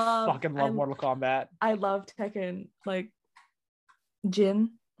Kombat. I fucking love Mortal Kombat. I love Tekken. Like Jin.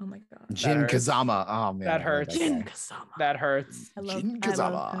 Oh my God. Jin Kazama. Oh man. That hurts. Jin Kazama. That hurts. Jin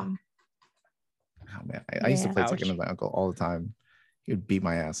Kazama. Oh man. I used to play Tekken with my uncle all the time. He would beat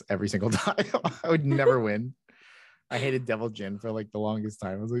my ass every single time. I would never win. I hated Devil Jin for like the longest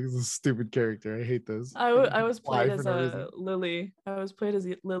time. I was like, this is a stupid character. I hate this. I was played as Lily. I was played as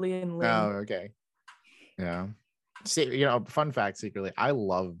Lily and Lynn. Oh, okay. Yeah. See, you know, fun fact secretly, I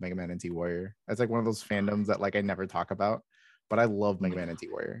love Mega Man NT Warrior. It's like one of those fandoms that like I never talk about, but I love Mega Man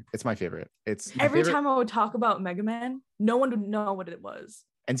NT Warrior. It's my favorite. It's every time I would talk about Mega Man, no one would know what it was.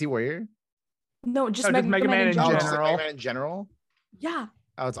 NT Warrior? No, just Mega Man in general. Mega Man in general? Yeah.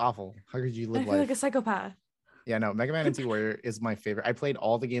 Oh, it's awful. How could you live I feel like a psychopath. Yeah, no, Mega Man NT Warrior is my favorite. I played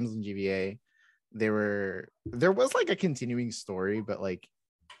all the games on GBA. There was like a continuing story, but like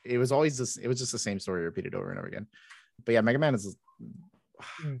it was just the same story repeated over and over again. But yeah, Mega Man is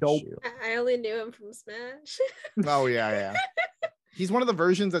dope. I only knew him from Smash. Oh yeah. He's one of the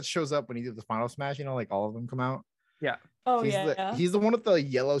versions that shows up when he did the final Smash, you know, like all of them come out. Yeah. Oh he's the one with the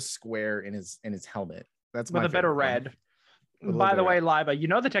yellow square in his helmet. That's with a better red. By the way, Liba, you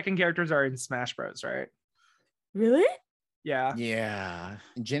know the Tekken characters are in Smash Bros, right? Really? Yeah. Yeah.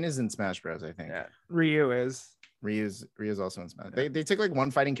 Jin is in Smash Bros, I think. Yeah. Ryu is. Ryu's also in Smash. They took like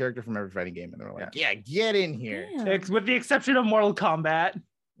one fighting character from every fighting game and they were like, yeah get in here. Yeah. With the exception of Mortal Kombat.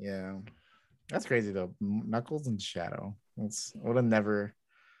 Yeah. That's crazy though. Knuckles and Shadow. That's never.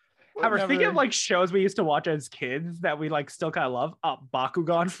 Speaking of like shows we used to watch as kids that we like still kind of love,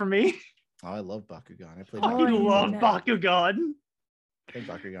 Bakugan for me. Oh, I love Bakugan. I played. I love Bakugan. I played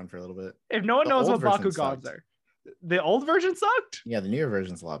Bakugan for a little bit. If no one knows what Bakugans are, The old version sucked. Yeah, the newer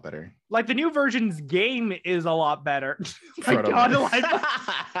version's a lot better. Like the new version's game is a lot better. My Proto God,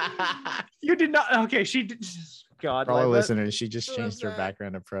 Man. you did not. Okay, she did. God, For all our Liza. listeners, she just I love changed her that.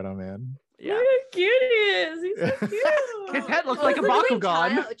 background to Proto Man. Yeah. Look how cute he is. He's so cute. His head looks Oh, like a we're doing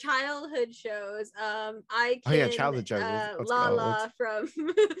Bakugan. childhood shows. I Oh, yeah, can. childhood shows. Let's go. Lala from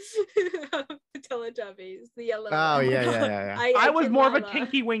Teletubbies, the yellow. Oh, one. yeah. I was can more of a Lala.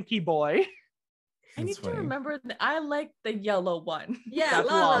 Tinky Winky boy. I need That's to funny. remember. I like the yellow one. Yeah, That's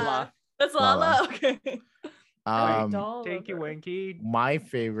Lala. Lala. That's Lala. Lala. Okay. I like Um, doll Tinky of her. Winky. my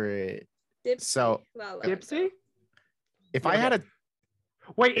favorite. Dipsy. So, Lala. Dipsy? If Yeah, I had okay.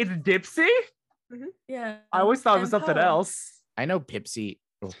 a, Wait, it's Dipsy? Yeah. I always thought it was And something Poe. else. I know Pipsy.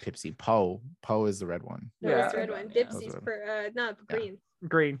 Well, Pipsy. Poe. Poe is the red one. No, Yeah. it's the red one. Yeah. Dipsy's Those not Yeah. green.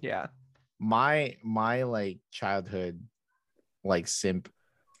 Green, yeah. My like childhood, like simp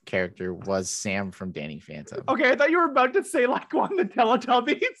character was Sam from Danny Phantom. Okay, I thought you were about to say like one of the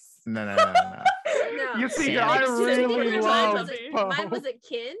Teletubbies. No. No. You see, Sam. I Like, really mine love was mine was a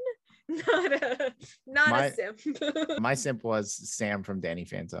kin, not My- a simp. My simp was Sam from Danny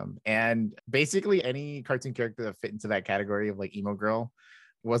Phantom, and basically any cartoon character that fit into that category of like emo girl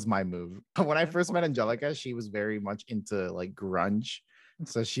was my move. When I first met Angelica, she was very much into like grunge,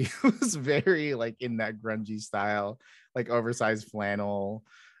 so she was very like in that grungy style, like oversized flannel,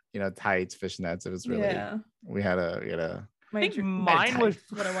 tights, fishnets. It was really Yeah. we had a I think Major- mine was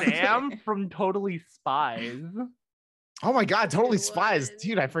what I wanted to Sam say. from Totally Spies. oh my god, Totally Good Spies, one.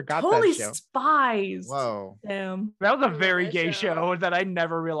 dude, I forgot Totally that show. Spies. Whoa. Damn. That was a love very that gay show. show that I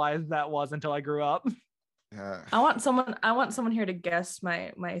never realized that was until I grew up. I want someone here to guess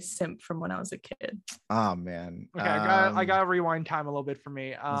my simp from when I was a kid. Oh man. Okay, I gotta rewind time a little bit for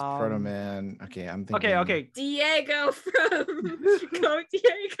me. Proto Man. Okay, I'm thinking. Okay. Diego from Go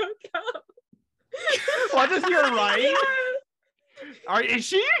Diego Go. What is your right? Is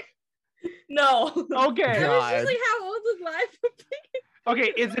she? No. Okay. I was God. just like, how old is life?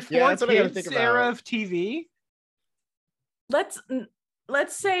 Okay, is it for Yeah, that's what I gotta kids think era about. of TV?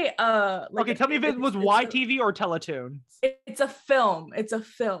 Let's say like Okay, tell me if it was YTV or Teletoon. It's a film. It's a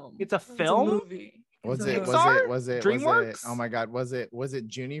film. It's a It's a film? movie. Was It's a it? movie. Pixar? Was it? DreamWorks? Oh my god! Was it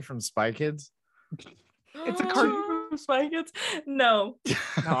Junie from Spy Kids? It's a cartoon. Cartoon Spy Kids? No.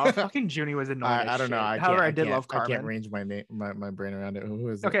 No, fucking Junie was annoying. I don't know. However, I did love I can't Carmen. range my brain around it. Who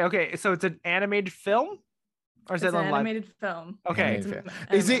is it? Okay, so it's an animated film? Or is It's it an on live? animated film. Okay. Animated It's film.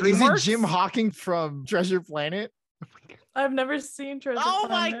 an Is it animated- Jim DreamWorks? Hawking from Treasure Planet? I've never seen Treasure Oh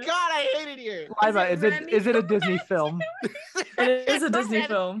my Planet. god! I hate it here. Liza, Is it is it a Remy? Disney film? It is a Disney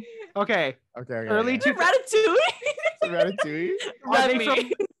film. Okay. Okay. Early Is it 2000s. Ratatouille? Ratatouille. Are they Remy.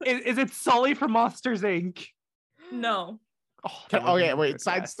 from, is it Sully from Monsters Inc? No. Oh, that Oh was yeah, a wait. good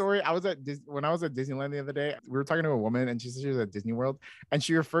Side guess. story. When I was at Disneyland the other day. We were talking to a woman, and she said she was at Disney World, and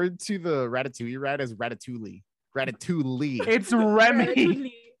she referred to the Ratatouille ride as Ratatouille. Ratatouille. It's Remy.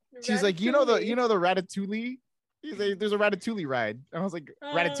 Ratatouille. She's like, you know the Ratatouille. He's like, there's a Ratatouille ride, and I was like,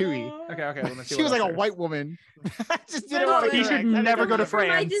 Ratatouille. Aw. Okay, let me see. She what was like else a there's. white woman. I just didn't No, want to. you should never go to For my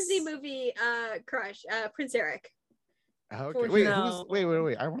France. Disney movie crush, Prince Eric. Okay. Wait, No.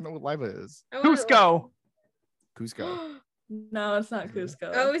 wait. I want to know what Liva is. I wanna- Cusco. Cusco. No, it's not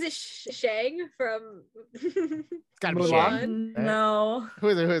Cusco. Oh, is it Shang from It's gotta be Mulan? Shang. No. Who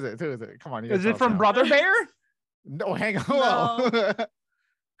is it? Come on. you Is gotta it tell from us now. Brother Bear? No, hang on. Whoa.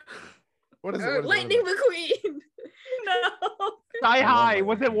 What is it? Lightning McQueen? No. Sky love High. Lightning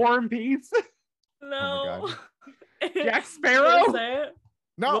Was it McQueen. War and Peace? No. Jack Can Sparrow? I say it?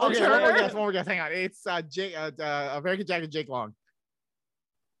 No, Will okay, one more Turner? guess. Hang on. It's Jake, American Jack and Jake Long.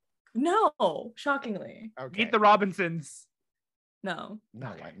 No. Shockingly. Okay. Meet the Robinsons. No.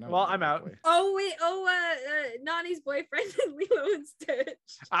 No, like, no. Well, I'm out. Oh wait, Nani's boyfriend in Lilo and Stitch.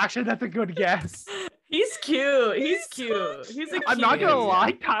 Actually, that's a good guess. He's cute. He's He's so cute. He's a cute. I'm not gonna Yeah.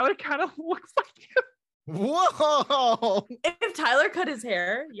 lie, Tyler kind of looks like him. Whoa! If Tyler cut his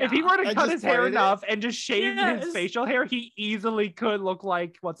hair, yeah. If he were to And cut just his hair parted it? enough and just shaved his Yes. facial hair, he easily could look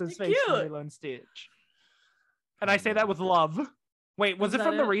like what's his face from Cute. Lilo and Stitch. And I say that with love. Wait, was Is it that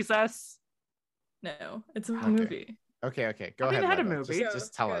from The it? Recess? No, it's a Okay. movie. Okay. Go I mean, ahead. it had a Liva. movie.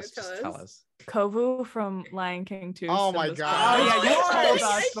 Just tell Go, us. tell Just tell us. us. Kovu from Lion King 2. Oh my Simba's God. Oh, brother. yeah, you Of told course.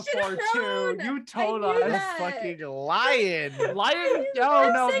 us I before should've too. known. You I told knew us. The that. fucking lion. Lion. I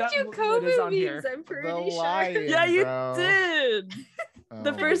Oh no, sent that, you that is Kobe on here. memes, I'm pretty The sure. lion. Yeah, you bro. did. Oh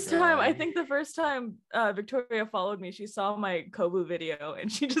The my first time, I God. think the first time Victoria followed me, she saw my Kobu video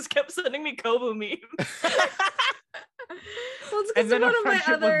and she just kept sending me Kobu memes. Well, it's And because then a one of my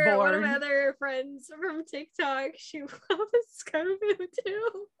friendship was other born. friends from TikTok, she loves Kobu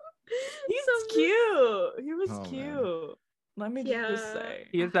too. He's so cute. He was Oh, cute. man. Let me just say.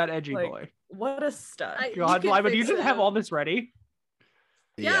 He is that edgy Like, boy. what a stud. God, could Lyman, you fix just have him. all this ready?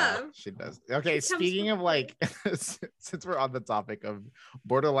 Yeah. She does. Okay, She comes speaking of from- like, since we're on the topic of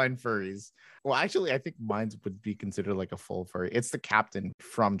borderline furries, well, actually, I think mine would be considered like a full furry. It's the captain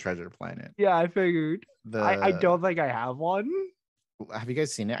from Treasure Planet. Yeah, I figured. I don't think I have one. Have you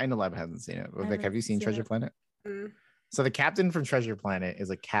guys seen it? I know Lab hasn't seen it. I Vic, have you haven't seen seen Treasure it. Planet? Mm. So the captain from Treasure Planet is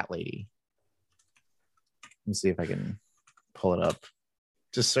a cat lady. Let me see if I can pull it up.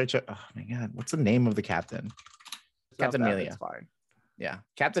 Just search it. Oh my god, what's the name of the captain? Captain Amelia. It's fine. Yeah,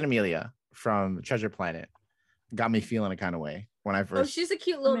 Captain Amelia from Treasure Planet got me feeling a kind of way when I first. Oh, she's a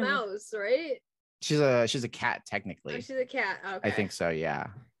cute little Amazing. mouse, right? she's a cat technically. Oh, she's a cat. Okay. I think so.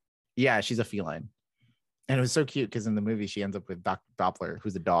 Yeah, she's a feline, and it was so cute because in the movie she ends up with Dr. Doppler,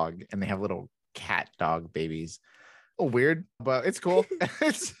 who's a dog, and they have little cat dog babies. Oh, weird, but it's cool.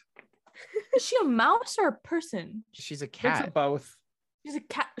 Is she a mouse or a person? She's a Mix cat. of both. She's a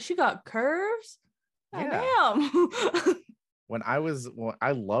cat. She got curves. God Yeah. damn.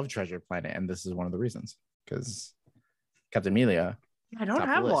 I love Treasure Planet, and this is one of the reasons because Captain Amelia I don't top of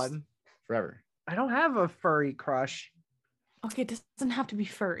the have list one. forever. I don't have a furry crush. Okay, it doesn't have to be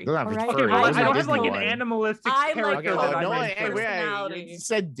furry. Doesn't have to be all right? furry. Okay, well, There's I a don't have like Disney an one. animalistic I like character Okay, that that I no, I'm like hey, into. wait, personality. you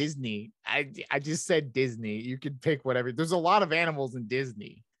said Disney. I just said Disney. You could pick whatever. There's a lot of animals in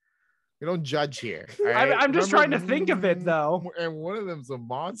Disney. We don't judge here. All right? I'm just Remember- trying to think of it though. And one of them's a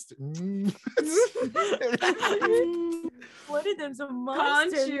monster. What did them some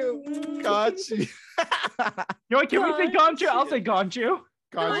monsters? Conchu. Got you. You know what? Can we say Gonchu? I'll say Gonchu.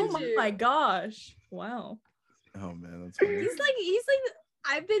 Got Oh you. my gosh. Wow. Oh man, that's funny. He's like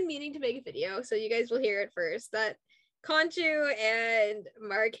I've been meaning to make a video, so you guys will hear it first. That Conchu and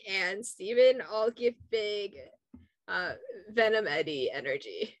Mark and Steven all give big Venom Eddie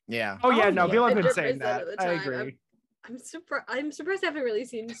energy. Yeah. Oh yeah, Oh, no, yeah. people have been 100% saying that. of the I time. agree. I'm surprised I haven't really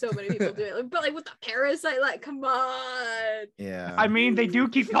seen so many people do it. But like with the parasite, like come on. Yeah. I mean, they do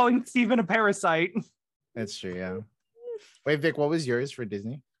keep calling Steven a parasite. That's true. Yeah. Wait, Vic, what was yours for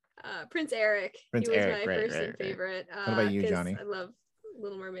Disney? Prince Eric. Prince he was Eric, my right, first right, and right. favorite. What about you, 'cause Johnny? I love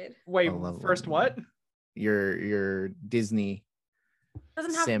Little Mermaid. Wait, I love first Little what? Your Disney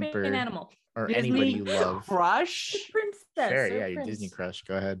Doesn't have to be Simper. an animal. or Disney anybody you love. Crush? The princess. Fair, or yeah, your prince. Disney crush.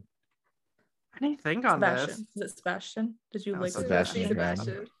 Go ahead. I didn't think on Sebastian. this. Is it Sebastian? Did you No, like Sebastian.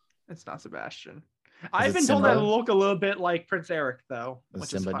 Sebastian. It's not Sebastian. I've it been told I Simba? look a little bit like Prince Eric though, The which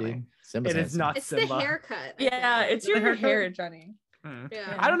Simba is funny. dude. Simba's It is handsome. not It's Simba. the haircut. I Yeah, think. it's your haircut. hair, Johnny. Mm.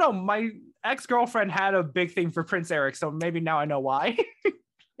 Yeah. I don't know. My ex-girlfriend had a big thing for Prince Eric, so maybe now I know why.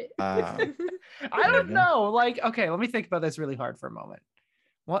 Uh, I There don't you go. know. Like, okay, let me think about this really hard for a moment.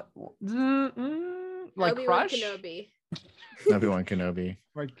 What? Like Obi-Wan crush? Kenobi. Obi-Wan Kenobi.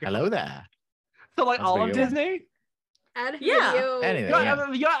 Like, Hello there. So like That's all a of good one. Disney? Add Yeah. video. Anything. You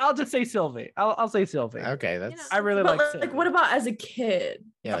know, Yeah. I'll just say Sylvie. I'll say Sylvie. Okay, that's I really But like like, Sylvie. what about as a kid?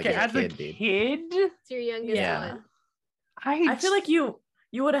 yeah. Like okay, as as a kid, dude. It's your youngest Yeah. one. I feel like you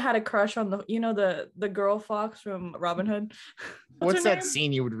would have had a crush on the girl fox from Robin Hood. What's her that name?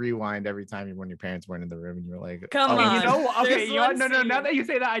 scene you would rewind every time when your parents weren't in the room and you were like, Come oh, Okay, on. you know what? Okay, There's you know what? one No. Now scene. that you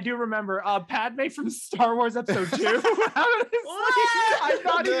say that, I do remember. Padme from Star Wars Episode 2. Honestly, I'm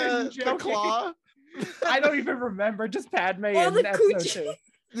not even the joking. claw. I don't even remember. Just Padme Oh, in the Episode coochie.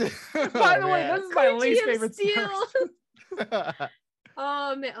 2. By the way, this is my Coochie least of favorite Steel. Star.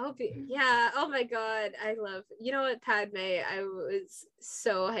 Oh man, yeah. Oh my god, I love. You know what, Padme? I was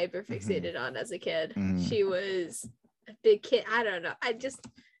so hyper fixated on as a kid. Mhm. She was a big kid. I don't know.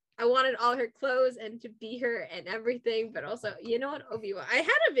 I wanted all her clothes and to be her and everything. But also, you know what, Obi-Wan? I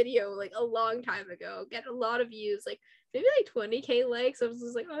had a video like a long time ago, get a lot of views, like maybe like 20K likes. I was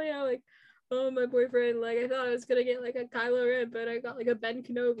just like, oh yeah, like. Oh, my boyfriend, like, I thought I was gonna get like a Kylo Ren, but I got like a Ben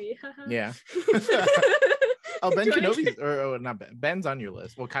Kenobi. Yeah. Oh, Ben 20K. Kenobi's or not Ben. Ben's on your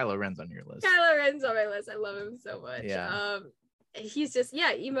list. Well, Kylo Ren's on your list. Kylo Ren's on my list. I love him so much. Yeah. He's just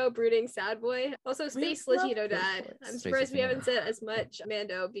emo brooding sad boy. Also Space love Latino those dad. boys. I'm Space surprised we Latino. haven't said as much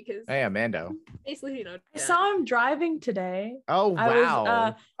Mando because Oh, yeah, Mando. Space Latino I dad. saw him driving today. Oh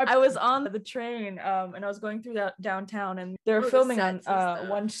wow. I was on the train and I was going through that downtown and they were the filming on sets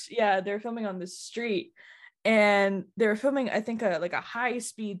and stuff. they were filming on the street and they were filming I think a high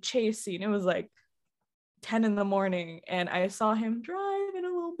speed chase scene. It was like 10 in the morning and I saw him drive in a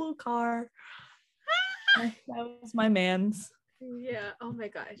little blue car. That was my man's. Yeah. Oh my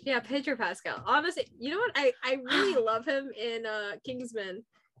gosh. Yeah, Pedro Pascal. Honestly, you know what? I really love him in Kingsman.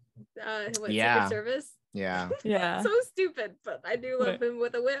 Yeah. Secret Service. Yeah. Yeah. So stupid, but I do love him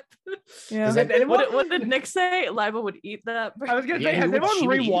with a whip. Yeah. Does anyone- What did Nick say? Liva would eat that. I was gonna Yeah, say, has anyone she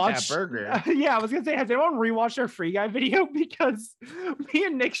would eat that rewatched burger. Yeah, I was gonna say, has anyone rewatched our Free Guy video? Because me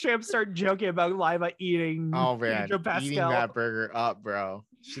and Nick straight up start joking about Liva eating Oh man, Pedro eating Pascal. that burger up, bro.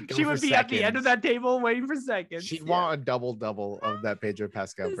 She would be at the end of that table waiting for seconds. She'd want a double of that Pedro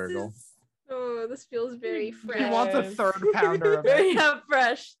Pascal This burger. this feels very fresh. She wants a third pounder of it. Yeah,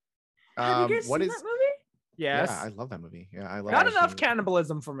 fresh. Have you guys What seen is? that movie? Yes. Yeah, I love that movie. Yeah, I love. Not that enough movie.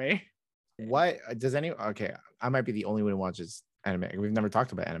 cannibalism for me. What does any? Okay, I might be the only one who watches anime. We've never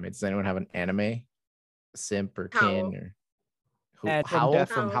talked about anime. Does anyone have an anime simp or kin Howl. or who? And from Howl Death-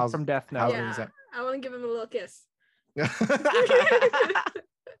 from Howl. House From Death Note. Howl Yeah, is that? I want to give him a little kiss.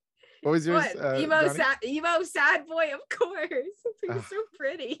 What was yours? What? Emo sad boy, of course. He's so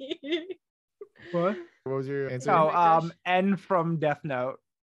pretty. What? What was your answer? No, my gosh. N from Death Note.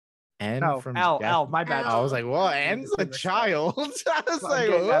 N No, from L, Death- L, my bad. I was like, well, N's a child. I was I'm like,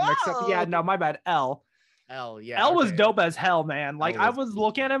 getting that mixed up. Yeah, whoa. no, my bad. L. L, yeah. L was okay. dope as hell, man. Like L I was was cool.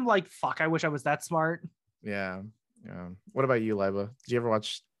 looking at him like, fuck, I wish I was that smart. Yeah. Yeah. What about you, Liva? Did you ever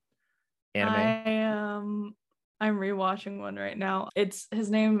watch anime? I am. I'm rewatching one right now. His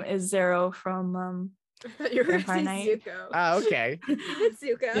name is Zero from You're gonna Vampire say Knight. Zuko. Oh, okay. It's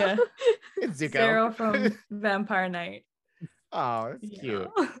Zuko. Yeah. It's Zuko. Zero from Vampire Knight. Oh, that's cute.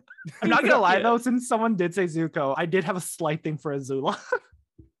 I'm not gonna lie Yeah. though, since someone did say Zuko, I did have a slight thing for Azula.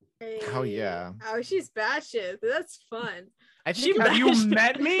 Oh, yeah. Oh, she's batshit. That's fun. I She think Have you bashed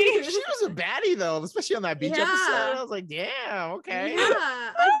met she me? was a baddie though, especially on that beach Yeah. episode. I was like, damn, okay. Yeah,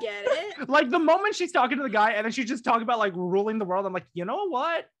 I get it. Like the moment she's talking to the guy and then she's just talking about like ruling the world, I'm like, you know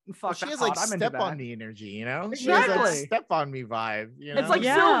what? Fuck, Well, she that's has like hot. I'm into step that. on me energy, you know? She has Exactly. that step on me vibe, you know? It's like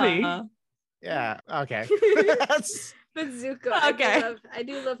Yeah. Sylvie. yeah, okay. That's But Zuko, Okay. I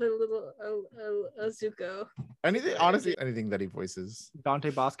do love a little a Zuko. anything, honestly, anything that he voices. Dante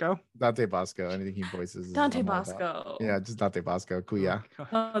Bosco. Dante Bosco, anything he voices. is Dante I'm all about. Bosco. Yeah, just Dante Bosco. Kuya.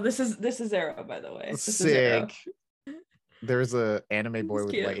 Oh, this is Zero, by the way. This is Zero. Sick. There's a anime boy He's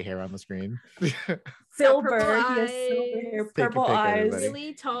with cute. white hair on the screen. Silver. Purple He has silver eyes. hair, Take a purple pic, eyes. everybody.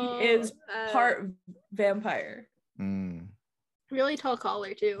 Really tall. He is part vampire. Mm. really tall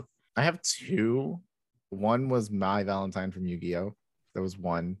collar too. I have two. One was My Valentine from Yu-Gi-Oh. That was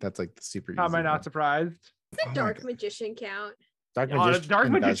one. That's like the super How am I easy not one. surprised? Does the Oh my Dark God. Magician count? Dark Dark does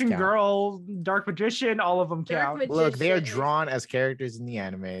Magician count. Girl, Dark Magician, all of them Dark count. Magician. Look, they are is- drawn as characters in the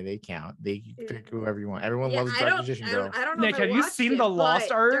anime. They count. They pick whoever you want. Everyone loves Dark Magician Girl. I don't know Nick, if I have you watched seen it, the Lost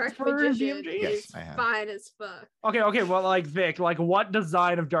but art Dark for Magician DMG? Yes, is I have. fine as fuck. Okay, well, like Vic, like what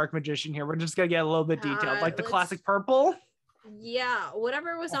design of Dark Magician here? We're just gonna get a little bit detailed, like the let's- classic purple. Yeah,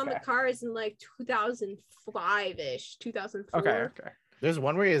 whatever was on the Okay. cards in like 2005-ish, 2004. Okay. There's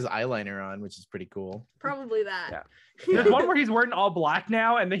one where he has eyeliner on, which is pretty cool. Probably that. Yeah. Yeah. There's one where he's wearing all black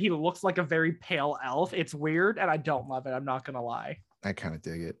now, and then he looks like a very pale elf. It's weird, and I don't love it. I'm not gonna lie. I kind of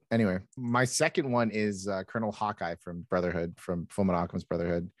dig it. Anyway, my second one is Colonel Hawkeye from Brotherhood, from Fullmetal Alchemist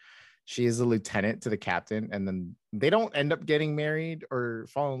Brotherhood. She is a lieutenant to the captain, and then they don't end up getting married or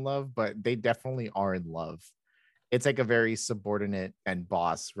fall in love, but they definitely are in love. It's like a very subordinate and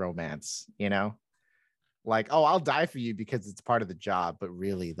boss romance, you know? Like, oh, I'll die for you because it's part of the job, but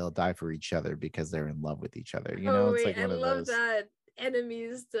really they'll die for each other because they're in love with each other. You know, Oh, it's wait, like one I of love those. that.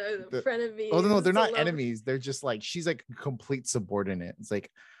 Enemies to The- frenemies. Oh no, they're to not love- enemies. They're just like she's like a complete subordinate. It's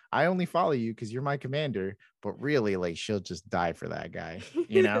like I only follow you because you're my commander, but really, like she'll just die for that guy,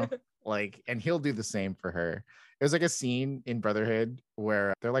 you know? Like, and he'll do the same for her. There's like a scene in Brotherhood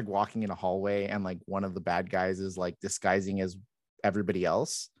where they're like walking in a hallway, and like one of the bad guys is like disguising as everybody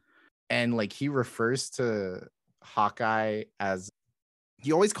else, and like he refers to Hawkeye as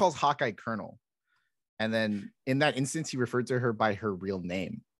he always calls Hawkeye Colonel. And then in that instance, he referred to her by her real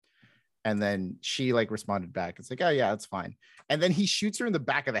name. And then she like responded back. It's like, oh yeah, that's fine. And then he shoots her in the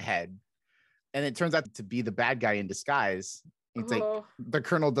back of the head. And it turns out to be the bad guy in disguise. It's like Oh. the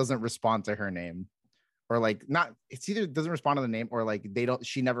colonel doesn't respond to her name. Or like not, it's either doesn't respond to the name or like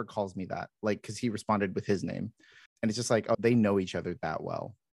she never calls me that. Like, because he responded with his name. And it's just like, oh, they know each other that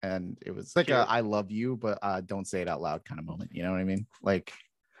well. And it was like Cute. a I love you, but don't say it out loud kind of moment. You know what I mean? Like,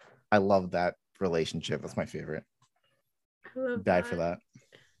 I love that relationship. That's my favorite. I love Die for that.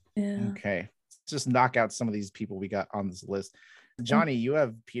 Yeah. Okay. Let's just knock out some of these people we got on this list. Johnny, you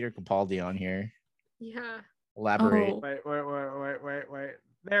have Peter Capaldi on here. Yeah. Elaborate. Oh. Wait.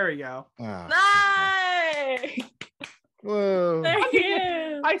 There we go. Ah, Nice. whoa. There he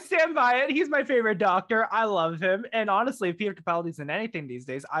is. I stand by it. He's my favorite doctor. I love him. And honestly, if Peter Capaldi's in anything these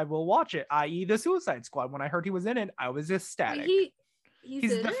days, I will watch it, i.e. the Suicide Squad. When I heard he was in it, I was ecstatic. He's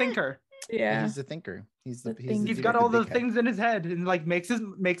He's in the it? thinker. Yeah. He's a thinker. He's He's got all the things in his head and like makes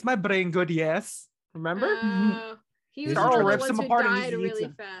my brain good. Yes, remember? He was Carl one of rips the him ones who apart and died he eats really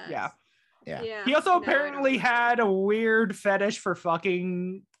him. fast. Yeah. He also apparently had a weird fetish for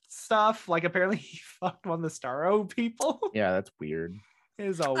fucking stuff. Like apparently he fucked one of the Starro people. Yeah, that's weird.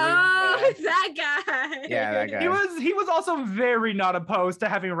 Is a weird that guy. Yeah, that guy. He was also very not opposed to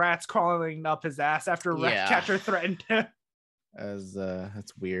having rats crawling up his ass after Ratcatcher threatened him.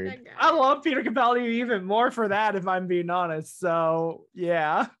 That's weird. I love Peter Capaldi even more for that, if I'm being honest. So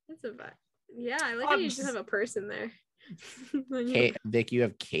yeah. That's a vibe. Yeah, I like how you just have a person there. Kate, Vic, you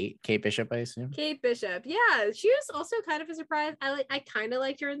have Kate Bishop, I assume. Kate Bishop, yeah, she was also kind of a surprise. I kind of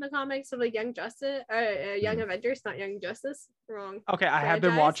liked her in the comics of like Young Justice, Young Avengers, not Young Justice. Wrong. Okay, I have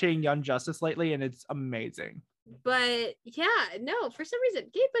been watching Young Justice lately, and it's amazing. But yeah, no, for some reason,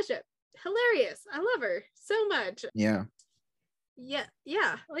 Kate Bishop, hilarious. I love her so much. Yeah.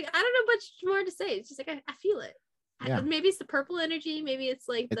 Like I don't know much more to say. It's just like I feel it. Yeah. Maybe it's the purple energy. Maybe it's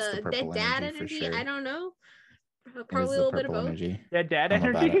like the dead dad energy. Sure. I don't know. Probably a little bit of both. Energy. Dead dad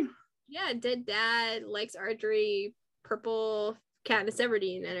energy. Yeah, dead dad likes archery. Purple Katniss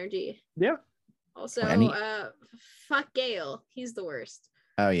Everdeen energy. Yeah. Also, fuck Gale. He's the worst.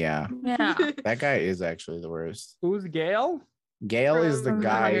 Oh yeah. That guy is actually the worst. Who's Gale? Gale is the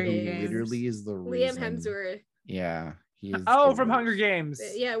guy who literally is the reason. Liam Hemsworth. Yeah. From Hunger Games.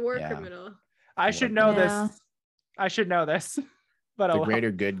 Yeah, war criminal. I should know this. But the greater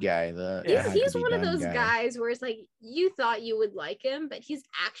good guy. He's one of those guys where it's like you thought you would like him, but he's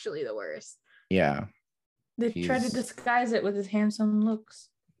actually the worst. Yeah. They try to disguise it with his handsome looks.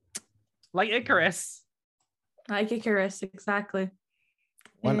 Like Icarus. Exactly.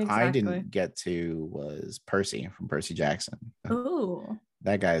 One I didn't get to was Percy from Percy Jackson. Ooh.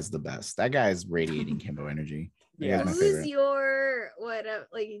 That guy is the best. That guy is radiating Kimbo energy. Yeah. Who's your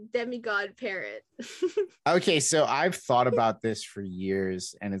demigod parent? Okay, so I've thought about this for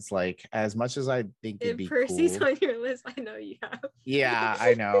years, and it's like as much as I think it'd be Percy's cool, on your list, I know you have. Yeah,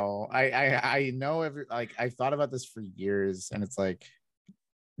 I know. I know I've thought about this for years, and it's like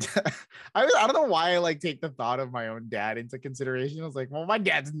I don't know why I take the thought of my own dad into consideration. I was like, well, my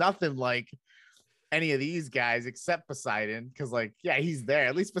dad's nothing like any of these guys except Poseidon, because he's there.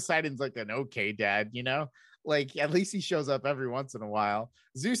 At least Poseidon's an okay dad, at least he shows up every once in a while.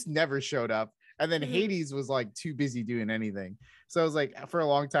 Zeus never showed up, and then Hades was too busy doing anything. So I was for a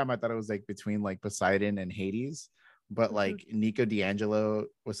long time I thought it was between Poseidon and Hades, but Nico D'Angelo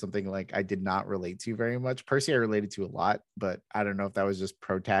was something I did not relate to very much. Percy I related to a lot, but I don't know if that was just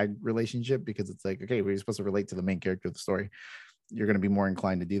pro-tag relationship, because it's okay, we're supposed to relate to the main character of the story. You're going to be more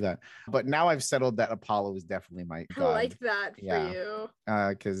inclined to do that. But now I've settled that Apollo is definitely my god. I like that for you.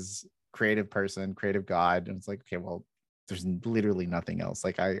 Because creative person, creative god. And it's okay, well, there's literally nothing else.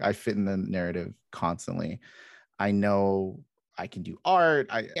 I fit in the narrative constantly. I know I can do art.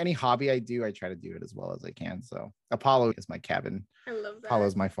 Any hobby I do, I try to do it as well as I can. So Apollo is my cabin. I love that.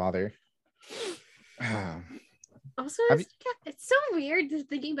 Apollo's my father. Also, it's so weird just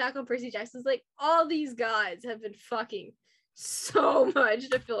thinking back on Percy Jackson's all these gods have been fucking so much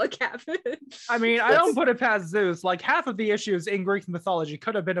to fill a cabin. I mean, I don't put it past Zeus. Half of the issues in Greek mythology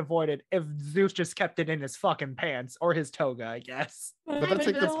could have been avoided if Zeus just kept it in his fucking pants or his toga, I guess. But that's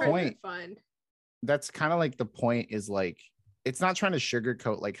the point. Fun. That's kind of the point is it's not trying to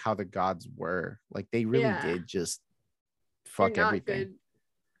sugarcoat how the gods were. They really did just fuck everything.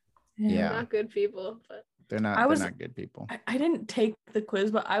 Good. Yeah, not good people, but they're not good people. I didn't take the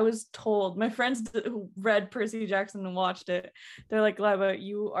quiz, but I was told, my friends who read Percy Jackson and watched it, they're like, Leva,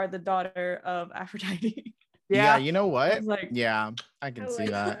 you are the daughter of Aphrodite. Yeah, you know what? I can see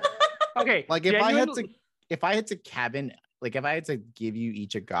that. Okay. If I had to give you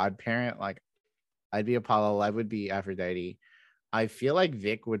each a godparent, I'd be Apollo, I would be Aphrodite. I feel like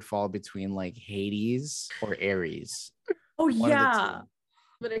Vic would fall between Hades or Ares. Oh, yeah.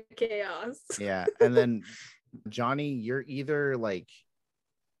 But a chaos. Yeah. And then Johnny, you're either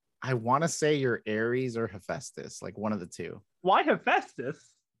I want to say you're Ares or Hephaestus, one of the two. Why Hephaestus?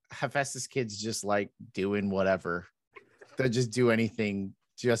 Hephaestus kids just doing whatever. They'll just do anything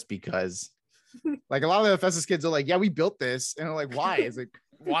just because. A lot of the Hephaestus kids are yeah, we built this. And I'm why? It's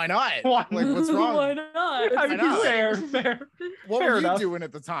why not? What's wrong? Why not? Why not? Fair. What were you doing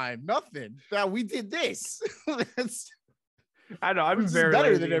at the time? Nothing. Yeah, we did this. I know, I'm very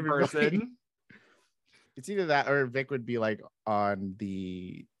better than every person. It's either that or Vic would be on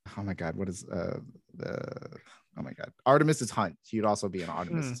the what is Artemis's Hunt. He'd also be an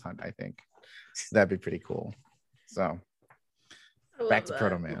Artemis's Hunt, I think. That'd be pretty cool. So back to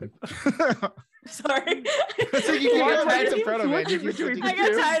Proto Man. Sorry. It's like you What? can go Switching Soprano, man. You between can switch I it.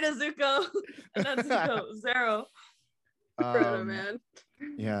 got tired of Zuko. And that's Zuko. Zero. Frodo, man.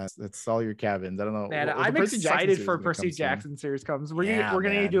 Yeah, that's all your cabins. I don't know. Man, Well, the I'm Percy Jackson excited series for may Percy come soon. Jackson series comes. We're Yeah, gonna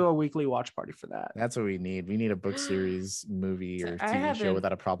need to man. do a weekly watch party for that. That's what we need. We need a book series, movie, or I TV show haven't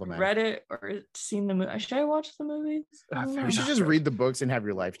without a problematic. read it or seen the movie. Should I watch the movies? I don't Fair know. You should enough. just read the books and have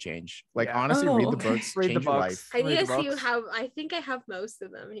your life change. Like Yeah. honestly, Oh, read the okay. books, Read the change your books. life. I Read need the to see books. how. I think I have most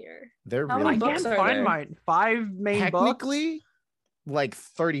of them here. They're How really many I good. books can't are find there? mine. 5 main books. Technically, like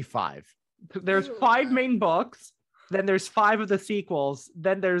 35. There's Ooh. 5 main books. Then there's 5 of the sequels.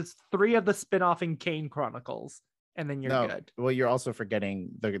 Then there's 3 of the spin-off in Kane Chronicles. And then you're good. Well, you're also forgetting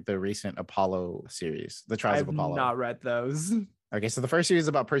the recent Apollo series, the Trials I've of Apollo. not read those. Okay, so the first series is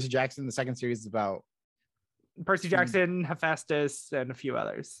about Percy Jackson. The second series is about Percy Jackson, Hephaestus, and a few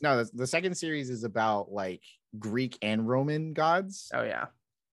others. no. The second series is about like Greek and Roman gods. Oh yeah.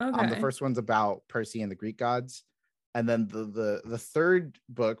 Okay. The first one's about Percy and the Greek gods, and then the third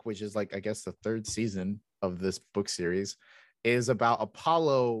book, which is like I guess the third season of this book series, is about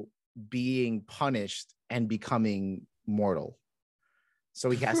Apollo being punished and becoming mortal. So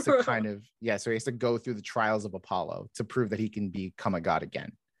he has to kind of so he has to go through the trials of Apollo to prove that he can become a god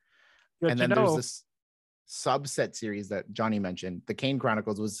again. Good And to then there's know. this subset series that Johnny mentioned, the Kane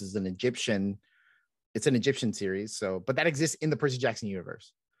Chronicles, which is an Egyptian series. So, but that exists in the Percy Jackson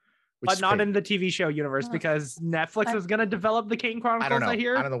universe, which But is not crazy. in the TV show universe Huh. because Netflix is gonna develop the Kane Chronicles. I don't know. I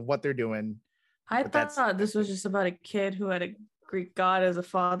hear. I don't know what they're doing. I but that's- thought this was just about a kid who had a Greek god as a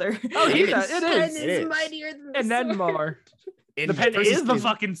father. Oh, It yeah, is. it Pen is. It is is. mightier than the And then sword. more. In The pen Percy's is the season,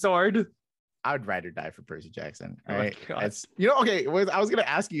 fucking sword. I would ride or die for Percy Jackson. Oh All my right. God. It's okay. I was gonna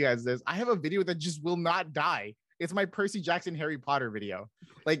ask you guys this. I have a video that just will not die. It's my Percy Jackson Harry Potter video.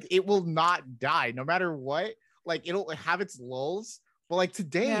 Like it will not die no matter what. Like it'll have its lulls, but like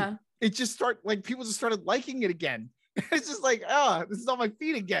today, Yeah. it just people just started liking it again. It's just like, this is on my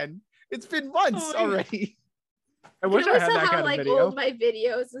feed again. It's been months Oh my already. I You wish know I had that how kind of like video. old my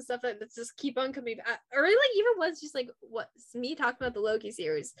videos and stuff that just keep on coming back, or like even ones just like what's me talking about the Loki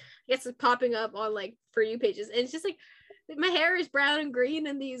series. I guess it's popping up on like For You pages, and it's just like my hair is brown and green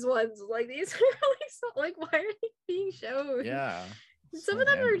in these ones. Like these are really so like why are they being shown? Yeah. Some So of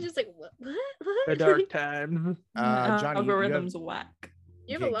them are random. just like what? The dark times. Johnny, Algorithms whack.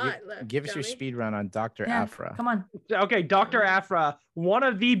 You have a lot left. Give us your Johnny. speed run on Dr. Yeah, Afra. come on. Okay, Dr. Afra, one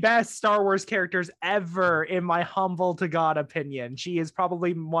of the best Star Wars characters ever, in my humble to God opinion. She is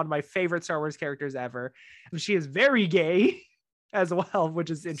probably one of my favorite Star Wars characters ever. She is very gay as well,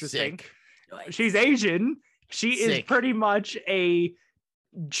 which is interesting. Sick. She's Asian. She is Sick. pretty much a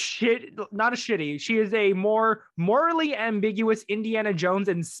not a shitty. She is a more morally ambiguous Indiana Jones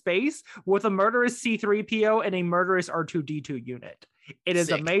in space with a murderous C3PO and a murderous R2D2 unit. It is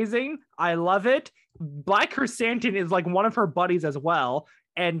Sick. amazing. I love it. Black Chrysanthemum is like one of her buddies as well.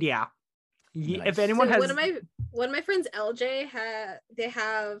 And yeah, Nice. if anyone So has one of my friends LJ they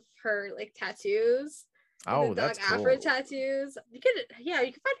have her like tattoos. Oh, the that's Doc cool. Afra tattoos. You can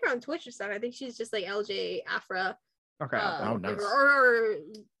find her on Twitch and stuff. I think she's just like LJ Afra. okay, Oh, nice. Or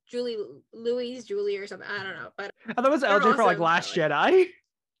Julie or something. I don't know, but I thought it was they're LJ for like awesome, Last but, Jedi.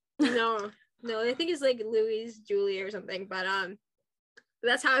 no, I think it's like Louise Julie or something. But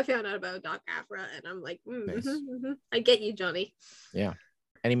that's how I found out about Doc Afra, and I'm like, Nice. I get you, Johnny.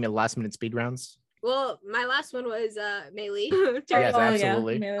 Any last minute speed rounds? Well, my last one was Meili. Yes, Oh,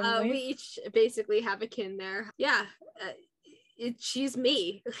 absolutely. Yeah. We each basically have a kin there. Yeah, she's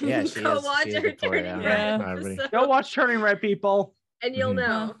me. Yeah, she Go is. watch She is her Victoria. Turning Yeah. Red. Everybody. So- Go watch Turning Red, people. and you'll Mhm.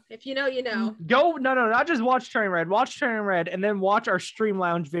 know. If you know, you know. Go, no, not just watch Turning Red. Watch Turning Red, and then watch our Stream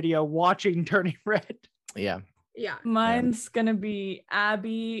Lounge video watching Turning Red. Yeah. Yeah. Mine's gonna be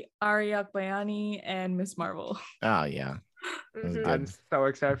Abby, Ariak Bayani, and Miss Marvel. Oh yeah. That was Mhm. good. I'm so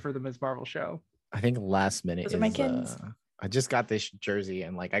excited for the Ms. Marvel show. I think last minute Those is are my kins. I just got this jersey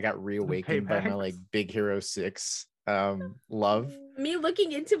and like I got reawakened by my Paybacks. like Big Hero 6 love. Me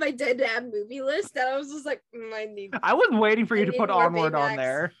looking into my Dead Dad movie list, and I was just like, I need. I was waiting for you I to need put more Onward on Paybacks.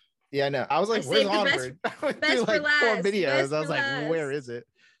 there. Yeah, no. I was like, I where's saved the best- Onward? I went best through for like 4 last, videos. best I was for like, where last. is it?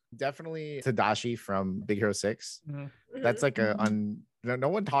 Definitely Tadashi from Big Hero 6. Mhm. That's like no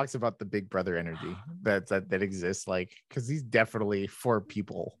one talks about the big brother energy that exists, like because he's definitely for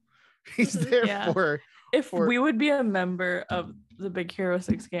people. He's Mhm. there Yeah. for If Or- we would be a member of the Big Hero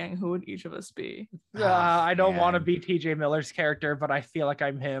 6 gang, who would each of us be? I don't want to man. be TJ Miller's character, but I feel like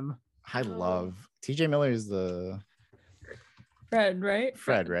I'm him. I love TJ Miller is the Fred, right?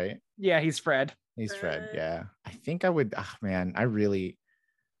 Fred, right? Yeah, he's Fred. He's Fred. Fred. Yeah. I think I would man, I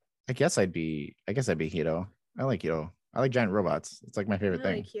guess I'd be Hiro. I like Hiro. I like giant robots. It's like my favorite I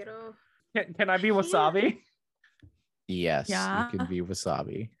thing. like Hiro. Can I be Wasabi? Yes, Yeah. you can be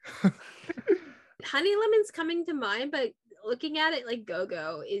Wasabi. Honey Lemon's coming to mind, but looking at it, like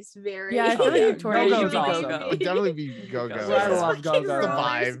Go-Go is very. Yeah, I feel like Victoria Go-Go's should be awesome. Go-Go. It'd definitely be Go-Go. Go-Go. I yeah. love Go-Go. The roller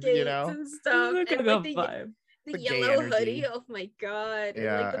vibe, skates you know? and stuff, The and Go-Go like vibe. the The gay yellow energy. hoodie. Oh my god! Yeah,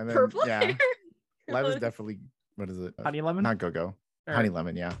 and like the and then, purple yeah. hair. Live is definitely, what is it? Honey Lemon? Not Go-Go. Or- Honey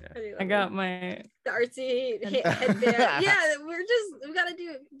Lemon, yeah. Honey I Lemon. got my the artsy headband. Yeah, we gotta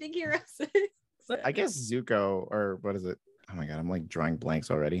do Big Hero 6. I guess Zuko, or what is it? Oh my god, I'm like drawing blanks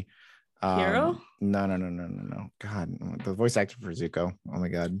already. hero. No. God, the voice actor for Zuko. Oh my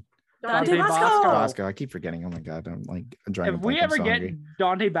god. Dante Dante Bosco. Bosco. I keep forgetting. Oh my god, I'm drawing a If we blank. I'm ever so get hungry.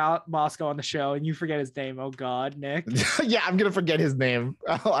 Dante Bosco on the show and you forget his name, oh god, Nick. Yeah, I'm gonna forget his name.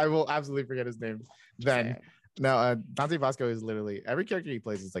 I will absolutely forget his name. Then no, Dante Bosco is literally every character he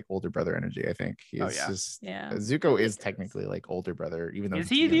plays is like older brother energy. I think he's just Yeah. Zuko is technically like older brother, even though Is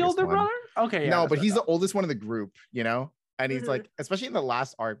he's he the youngest older one. brother? Okay, yeah. No, that's but what he's I the thought. oldest one in the group, you know. And he's Mhm. like, especially in the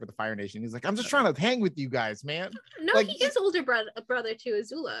last arc with the Fire Nation, he's like, I'm just trying to hang with you guys, man. No, Like, he is older brother to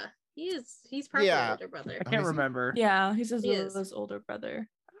Azula. He's probably Yeah. older brother. I can't is he? remember. Yeah, he's He is. Azula's older brother.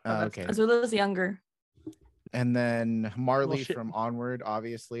 Okay. Azula's younger. And then Marley Well, shit. from Onward,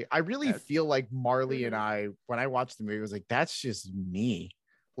 obviously. I really Yes. feel like Marley and Mhm. I, when I watched the movie, was like, that's just me.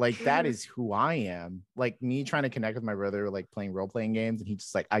 Like, that is who I am. Like, me trying to connect with my brother, like playing role playing games. And he's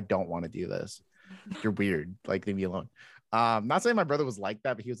just like, I don't want to do this. You're weird. Like, leave me alone. Not saying my brother was like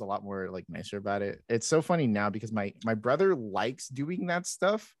that, but he was a lot more like nicer about it. It's so funny now because my brother likes doing that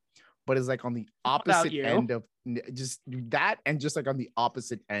stuff, but is like on the opposite you? end of just that, and just like on the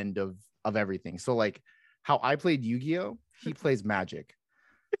opposite end of everything. So like how I played Yu-Gi-Oh, he plays Magic.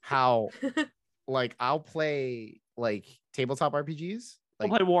 How like I'll play like tabletop RPGs, I'll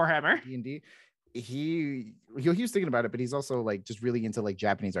like play Warhammer. D&D. He was thinking about it, but he's also like just really into like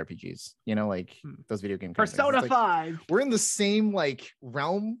Japanese RPGs, you know, like those video game kind of things. Persona It's like, 5. we're in the same like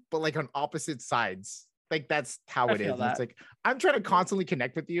realm, but like on opposite sides. Like that's how I it is. feel And that. it's like I'm trying to constantly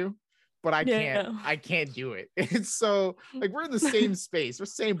connect with you, but I Yeah. can't do it. It's so like we're in the same space, we're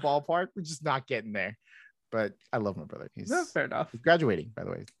same ballpark, we're just not getting there. But I love my brother. He's No, fair enough. graduating, by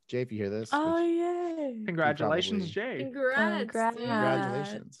the way. Jay, if you hear this, Oh which- yay! Congratulations, probably- Jay. Congrats. Congrats. dude.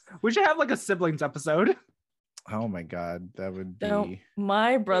 congratulations. We should have like a siblings episode. Oh my god, that would be No,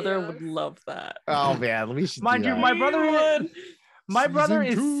 my brother Chaos. would love that. oh man, we should Mind do you, that. my brother would. My brother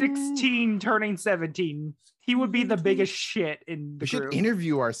is Season 2. 16 turning 17. He would be the biggest shit in the We should group.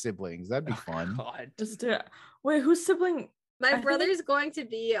 interview our siblings. That'd be fun. God. Just wait, whose sibling? I My think- brother's going to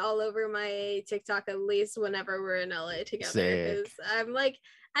be all over my TikTok at least whenever we're in LA together. Sick. Because I'm like,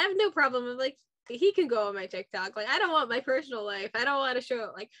 I have no problem. I'm like, he can go on my TikTok. Like, I don't want my personal life. I don't want to show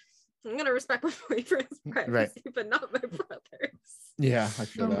it. Like, I'm gonna respect my boyfriend's privacy, but not my brother's. Yeah, I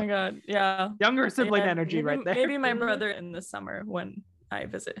feel Oh that. my god, yeah. Younger sibling Yeah, energy maybe, right there. Maybe my brother in the summer when I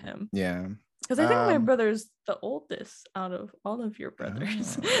visit him, Yeah. because I think my Um, brother's the oldest out of all of your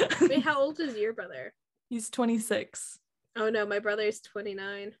brothers. Wait, how old is your brother? He's 26. Oh no, my brother's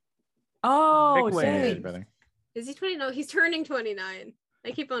 29. Oh, Big Same win. age, dang. brother. Is he 20? No, he's turning 29.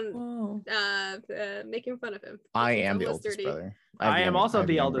 I keep on Oh. making fun of him. I He's am the almost oldest 30. brother. I am also have a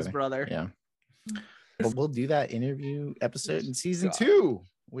the younger eldest brother. Yeah. But we'll do that interview episode in season God. 2,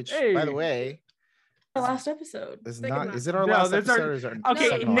 which by Hey. the way, Our last episode. this is Second not last is it our No, last that's our- episode or is it our Okay,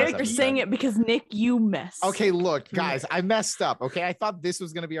 second to last Nick, You're episode? saying it because Nick, you messed. Okay, look, guys, I messed up. Okay, I thought this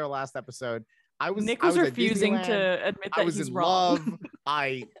was gonna be our last episode. Nick I was at refusing Disneyland. to admit I that was he's in wrong. love.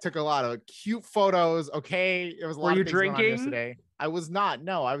 I took a lot of cute photos. Okay, there was a Were lot you of things going on drinking? yesterday. I was not.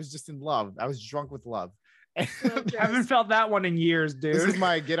 No, I was just in love. I was drunk with love. And Well, I haven't felt that one in years, dude. this is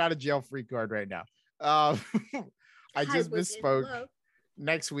my get out of jail free card right now. I just was in misspoke. love.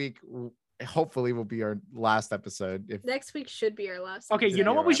 Next week, hopefully, will be our last episode. If Next week should be our last. Okay, you episode.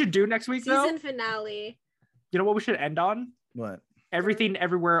 know what we should do next week, though? Season finale. You know what we should end on? what? Everything,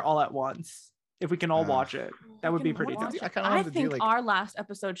 everywhere, all at once. If we can all Ah. watch it, that would be can pretty watch dope. I kinda I wanted to do, think like- our last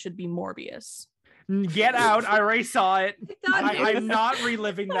episode should be Morbius. Get out! I already saw it. I'm not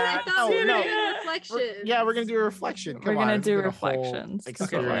reliving I that. thought we were No, doing no. reflections. Yeah, we're gonna do a reflection. We're Come gonna on, it's do been a whole reflections. Okay,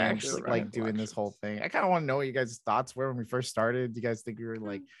 experience, we're actually gonna like do doing this whole reflections. thing. I kind of want to know what you guys' thoughts were when we first started. Do you guys think we were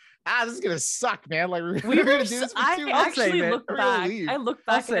like, this is gonna suck, man? Like we're We gonna were. do this for I 2 I'll months. save actually it. looked We're gonna back. leave. I looked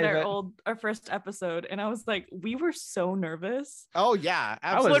I'll back save at it. our first episode, and I was like, we were so nervous. Oh yeah, was-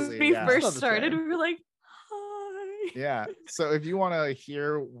 absolutely. When we yeah. Love first the started, show. we were like, hi. Yeah. So if you want to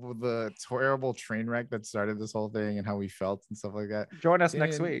hear the terrible train wreck that started this whole thing and how we felt and stuff like that, Join us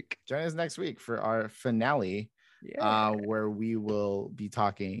next Then- week. join us next week for our finale, Yeah. where we will be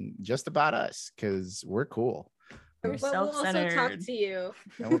talking just about us because we're cool. You're But we'll also talk self-centered. to you.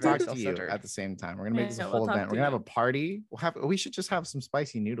 And we'll talk to you Self-centered. at the same time. We're gonna make this a Yeah, whole we'll talk event. We're to gonna have you. a party. We should just have some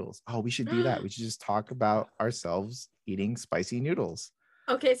spicy noodles. Oh, we should do that. We should just talk about ourselves eating spicy noodles.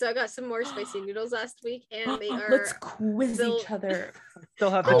 Okay, so I got some more spicy noodles last week, and they are Let's quiz still- each other. Still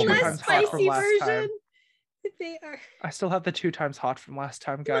have a the Oh, two my less times hot from spicy last version. time. They are. I still have the 2 times hot from last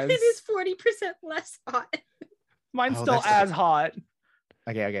time, Mine guys. is 40% less hot. Mine's Oh, still that's- as hot.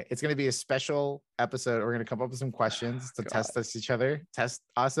 Okay. It's gonna be a special episode. We're gonna come up with some questions to God. test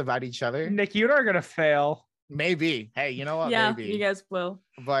us about each other. Nick, you are gonna fail. Maybe. Hey, you know what? Yeah, Maybe. you guys will.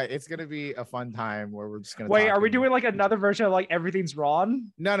 But it's gonna be a fun time where we're just gonna Wait, talk are we and- doing like another version of like everything's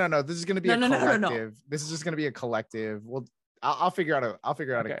wrong? No. This is gonna be a No. collective. This is just gonna be a collective. I'll figure out a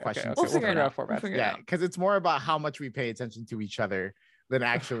question. We'll to figure it start. out format. Yeah, because it's more about how much we pay attention to each other than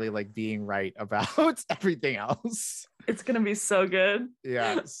actually like being right about everything else. It's gonna be so good.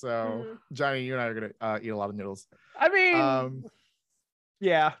 Yeah. So Johnny, you and I are gonna eat a lot of noodles. I mean,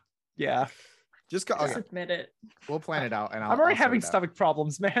 yeah. Just Just admit it. we'll plan it out, and I'm already I'll having sort stomach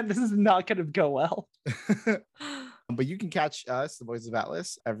problems, man. This is not gonna go well. it out. But you can catch us, the Voices of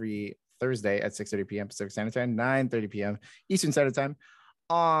Atlas, every Thursday at 6:30 p.m. Pacific Standard Time, 9:30 p.m. Eastern Standard Time.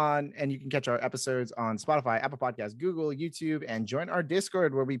 And you can catch our episodes on Spotify, Apple Podcasts, Google, YouTube, and join our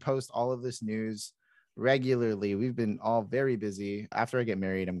Discord where we post all of this news regularly. We've been all very busy. After I get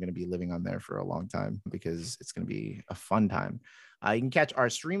married, I'm going to be living on there for a long time because it's going to be a fun time. You can catch our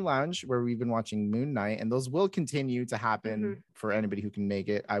stream lounge where we've been watching Moon Knight, and those will continue to happen for anybody who can make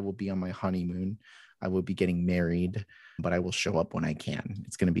it. I will be on my honeymoon. I will be getting married, but I will show up when I can.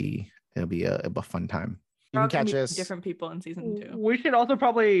 It'll be a fun time. You We're can all gonna catch be us. different people in season 2. We should also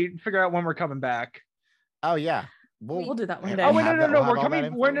probably figure out when we're coming back. Oh yeah, We'll do that one have- day. Oh wait, have no, that- we'll we're have all that coming.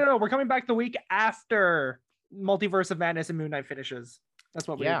 info. We're coming back the week after Multiverse of Madness and Moon Knight finishes. That's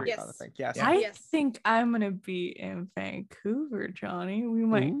what we Yeah. agreed on. I Yes. think. Yes. Yeah. I Yes. think I'm gonna be in Vancouver, Johnny. We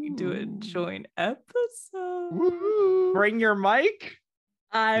might do a Ooh. joint episode. Woo. Bring your mic.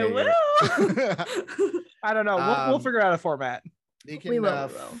 I Yeah, will. I don't know. We'll Um, figure out a format. You We can will.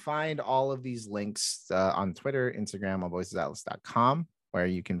 find all of these links on Twitter, Instagram, on voicesatlas.com, where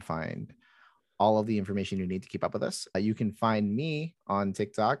you can find all of the information you need to keep up with us. You can find me on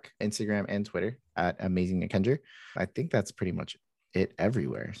TikTok, Instagram, and Twitter at Amazing Nikender. I think that's pretty much it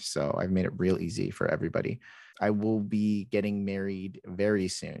everywhere. So I've made it real easy for everybody. I will be getting married very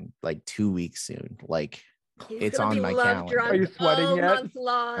soon, like 2 weeks soon. Like He's It's gonna on be my love calendar. drunk Are you sweating all yet? month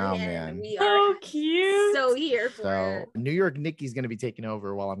long, Oh, and man. we So are cute. so here for so, it. New York Nikki's gonna be taking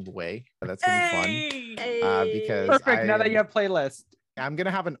over while I'm away. That's gonna be fun. Hey. Because Perfect. Now that you have playlist. I'm gonna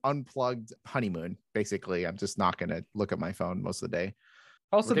have an unplugged honeymoon. Basically, I'm just not gonna look at my phone most of the day.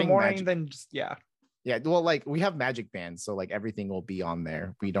 Also, We're the getting morning, magic. then just yeah. Yeah, well, like we have magic bands, so like everything will be on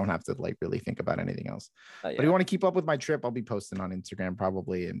there. We don't have to like really think about anything else. But if you want to keep up with my trip, I'll be posting on Instagram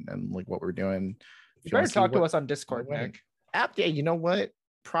probably and like what we're doing. You better talk to us on Discord, we're winning. Nick. Yeah, you know what?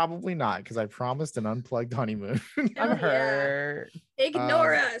 Probably not, because I promised an unplugged honeymoon. Hell I'm yeah. hurt.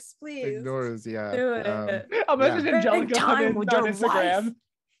 Ignore us, please. Ignores, yeah. Do it. I'm Yeah. messaging Angelica Spend on, time with on your Instagram. wife.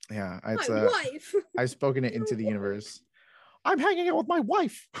 Yeah, My it's wife. I've spoken it into the universe. I'm hanging out with my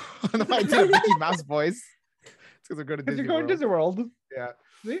wife. And I did a Mickey Mouse voice. It's because I'm going to Because Disney you're going to World. Disney World. Yeah.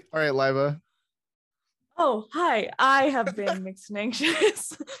 See? All right, Liva. Oh, hi. I have been Mixed and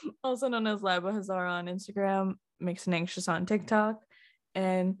Anxious, also known as Laba Hazar on Instagram, Mixed and Anxious on TikTok,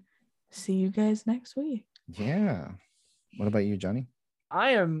 and see you guys next week. Yeah. What about you, Johnny?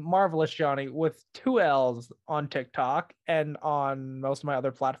 I am Marvelous Johnny with 2 L's on TikTok and on most of my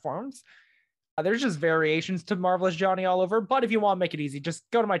other platforms. There's just variations to Marvelous Johnny all over, but if you want to make it easy, just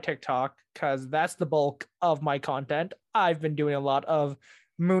go to my TikTok because that's the bulk of my content. I've been doing a lot of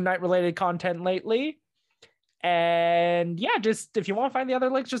Moon Knight related content lately. And yeah, just if you want to find the other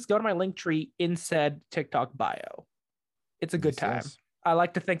links, just go to my link tree in said TikTok bio. It's a good time. Yes. I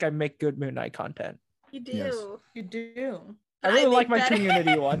like to think I make good Moon Knight content. You do. Yes. You do. I really like my make better.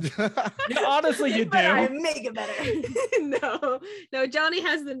 community one. Honestly, you But I do. make it better. No, Johnny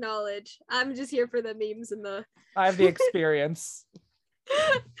has the knowledge. I'm just here for the memes and the I have the experience.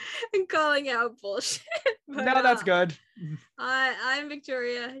 and calling out bullshit. But, No, that's good. I'm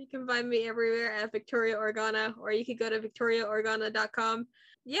Victoria. You can find me everywhere at Victoria Organa, or you could go to victoriaorgana.com.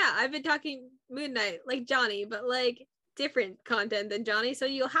 Yeah, I've been talking Moon Knight like Johnny, but like different content than Johnny, so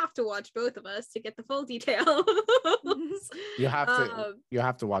you'll have to watch both of us to get the full detail. You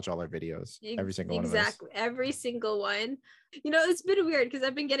have to watch all our videos. Every single one of us. Exactly, every single one. You know, it's been weird because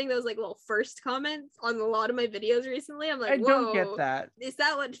I've been getting those like little first comments on a lot of my videos recently. I'm like, I whoa, don't get that. is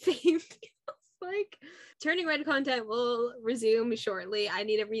that what fame feels like? Turning Red content will resume shortly. I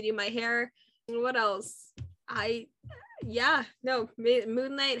need to redo my hair. What else?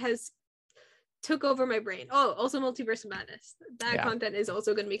 Moon Knight has took over my brain. Oh, also Multiverse of Madness. That content is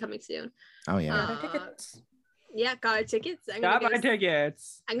also going to be coming soon. Oh yeah. Got our tickets. Got my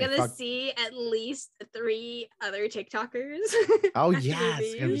tickets. I'm gonna see at least 3 other TikTokers. Oh yeah,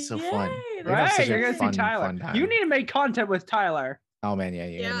 it's gonna be so fun. Right, you're gonna see Tyler. You need to make content with Tyler. Oh man, yeah,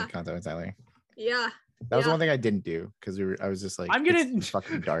 you gotta make content with Tyler. Yeah. That was the one thing I didn't do because I was just like, it's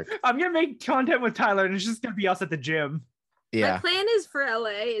fucking dark. I'm gonna make content with Tyler, and it's just gonna be us at the gym. Yeah. My plan is for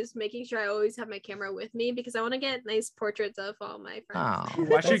LA is making sure I always have my camera with me because I want to get nice portraits of all my friends.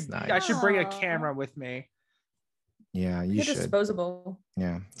 Oh, I should bring a camera with me. Yeah, you should. Disposable.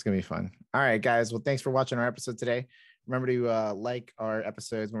 Yeah, it's gonna be fun. All right, guys. Well, thanks for watching our episode today. Remember to like our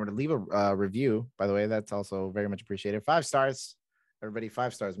episodes. Remember to leave a review. By the way, that's also very much appreciated. 5 stars, everybody.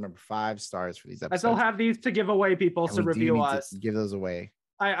 5 stars. Remember, 5 stars for these episodes. I still have these to give away, people. So review us. Give those away.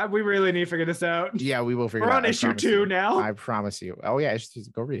 We really need to figure this out. Yeah, we will figure it out. We're on issue 2 now. I promise you. Oh yeah,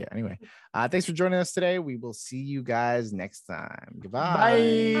 go read it anyway. Thanks for joining us today. We will see you guys next time.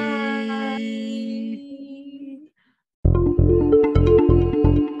 Goodbye. Bye.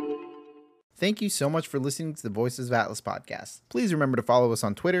 Thank you so much for listening to the Voices of Atlas podcast. Please remember to follow us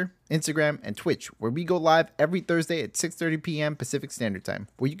on Twitter, Instagram, and Twitch, where we go live every Thursday at 6:30 p.m. Pacific Standard Time,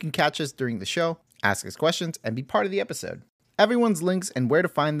 where you can catch us during the show, ask us questions, and be part of the episode. Everyone's links and where to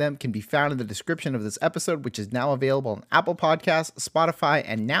find them can be found in the description of this episode, which is now available on Apple Podcasts, Spotify,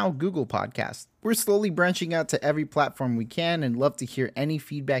 and now Google Podcasts. We're slowly branching out to every platform we can and love to hear any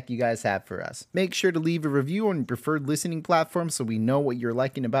feedback you guys have for us. Make sure to leave a review on your preferred listening platform so we know what you're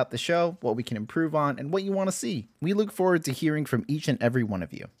liking about the show, what we can improve on, and what you want to see. We look forward to hearing from each and every one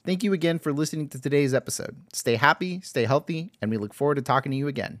of you. Thank you again for listening to today's episode. Stay happy, stay healthy, and we look forward to talking to you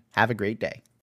again. Have a great day.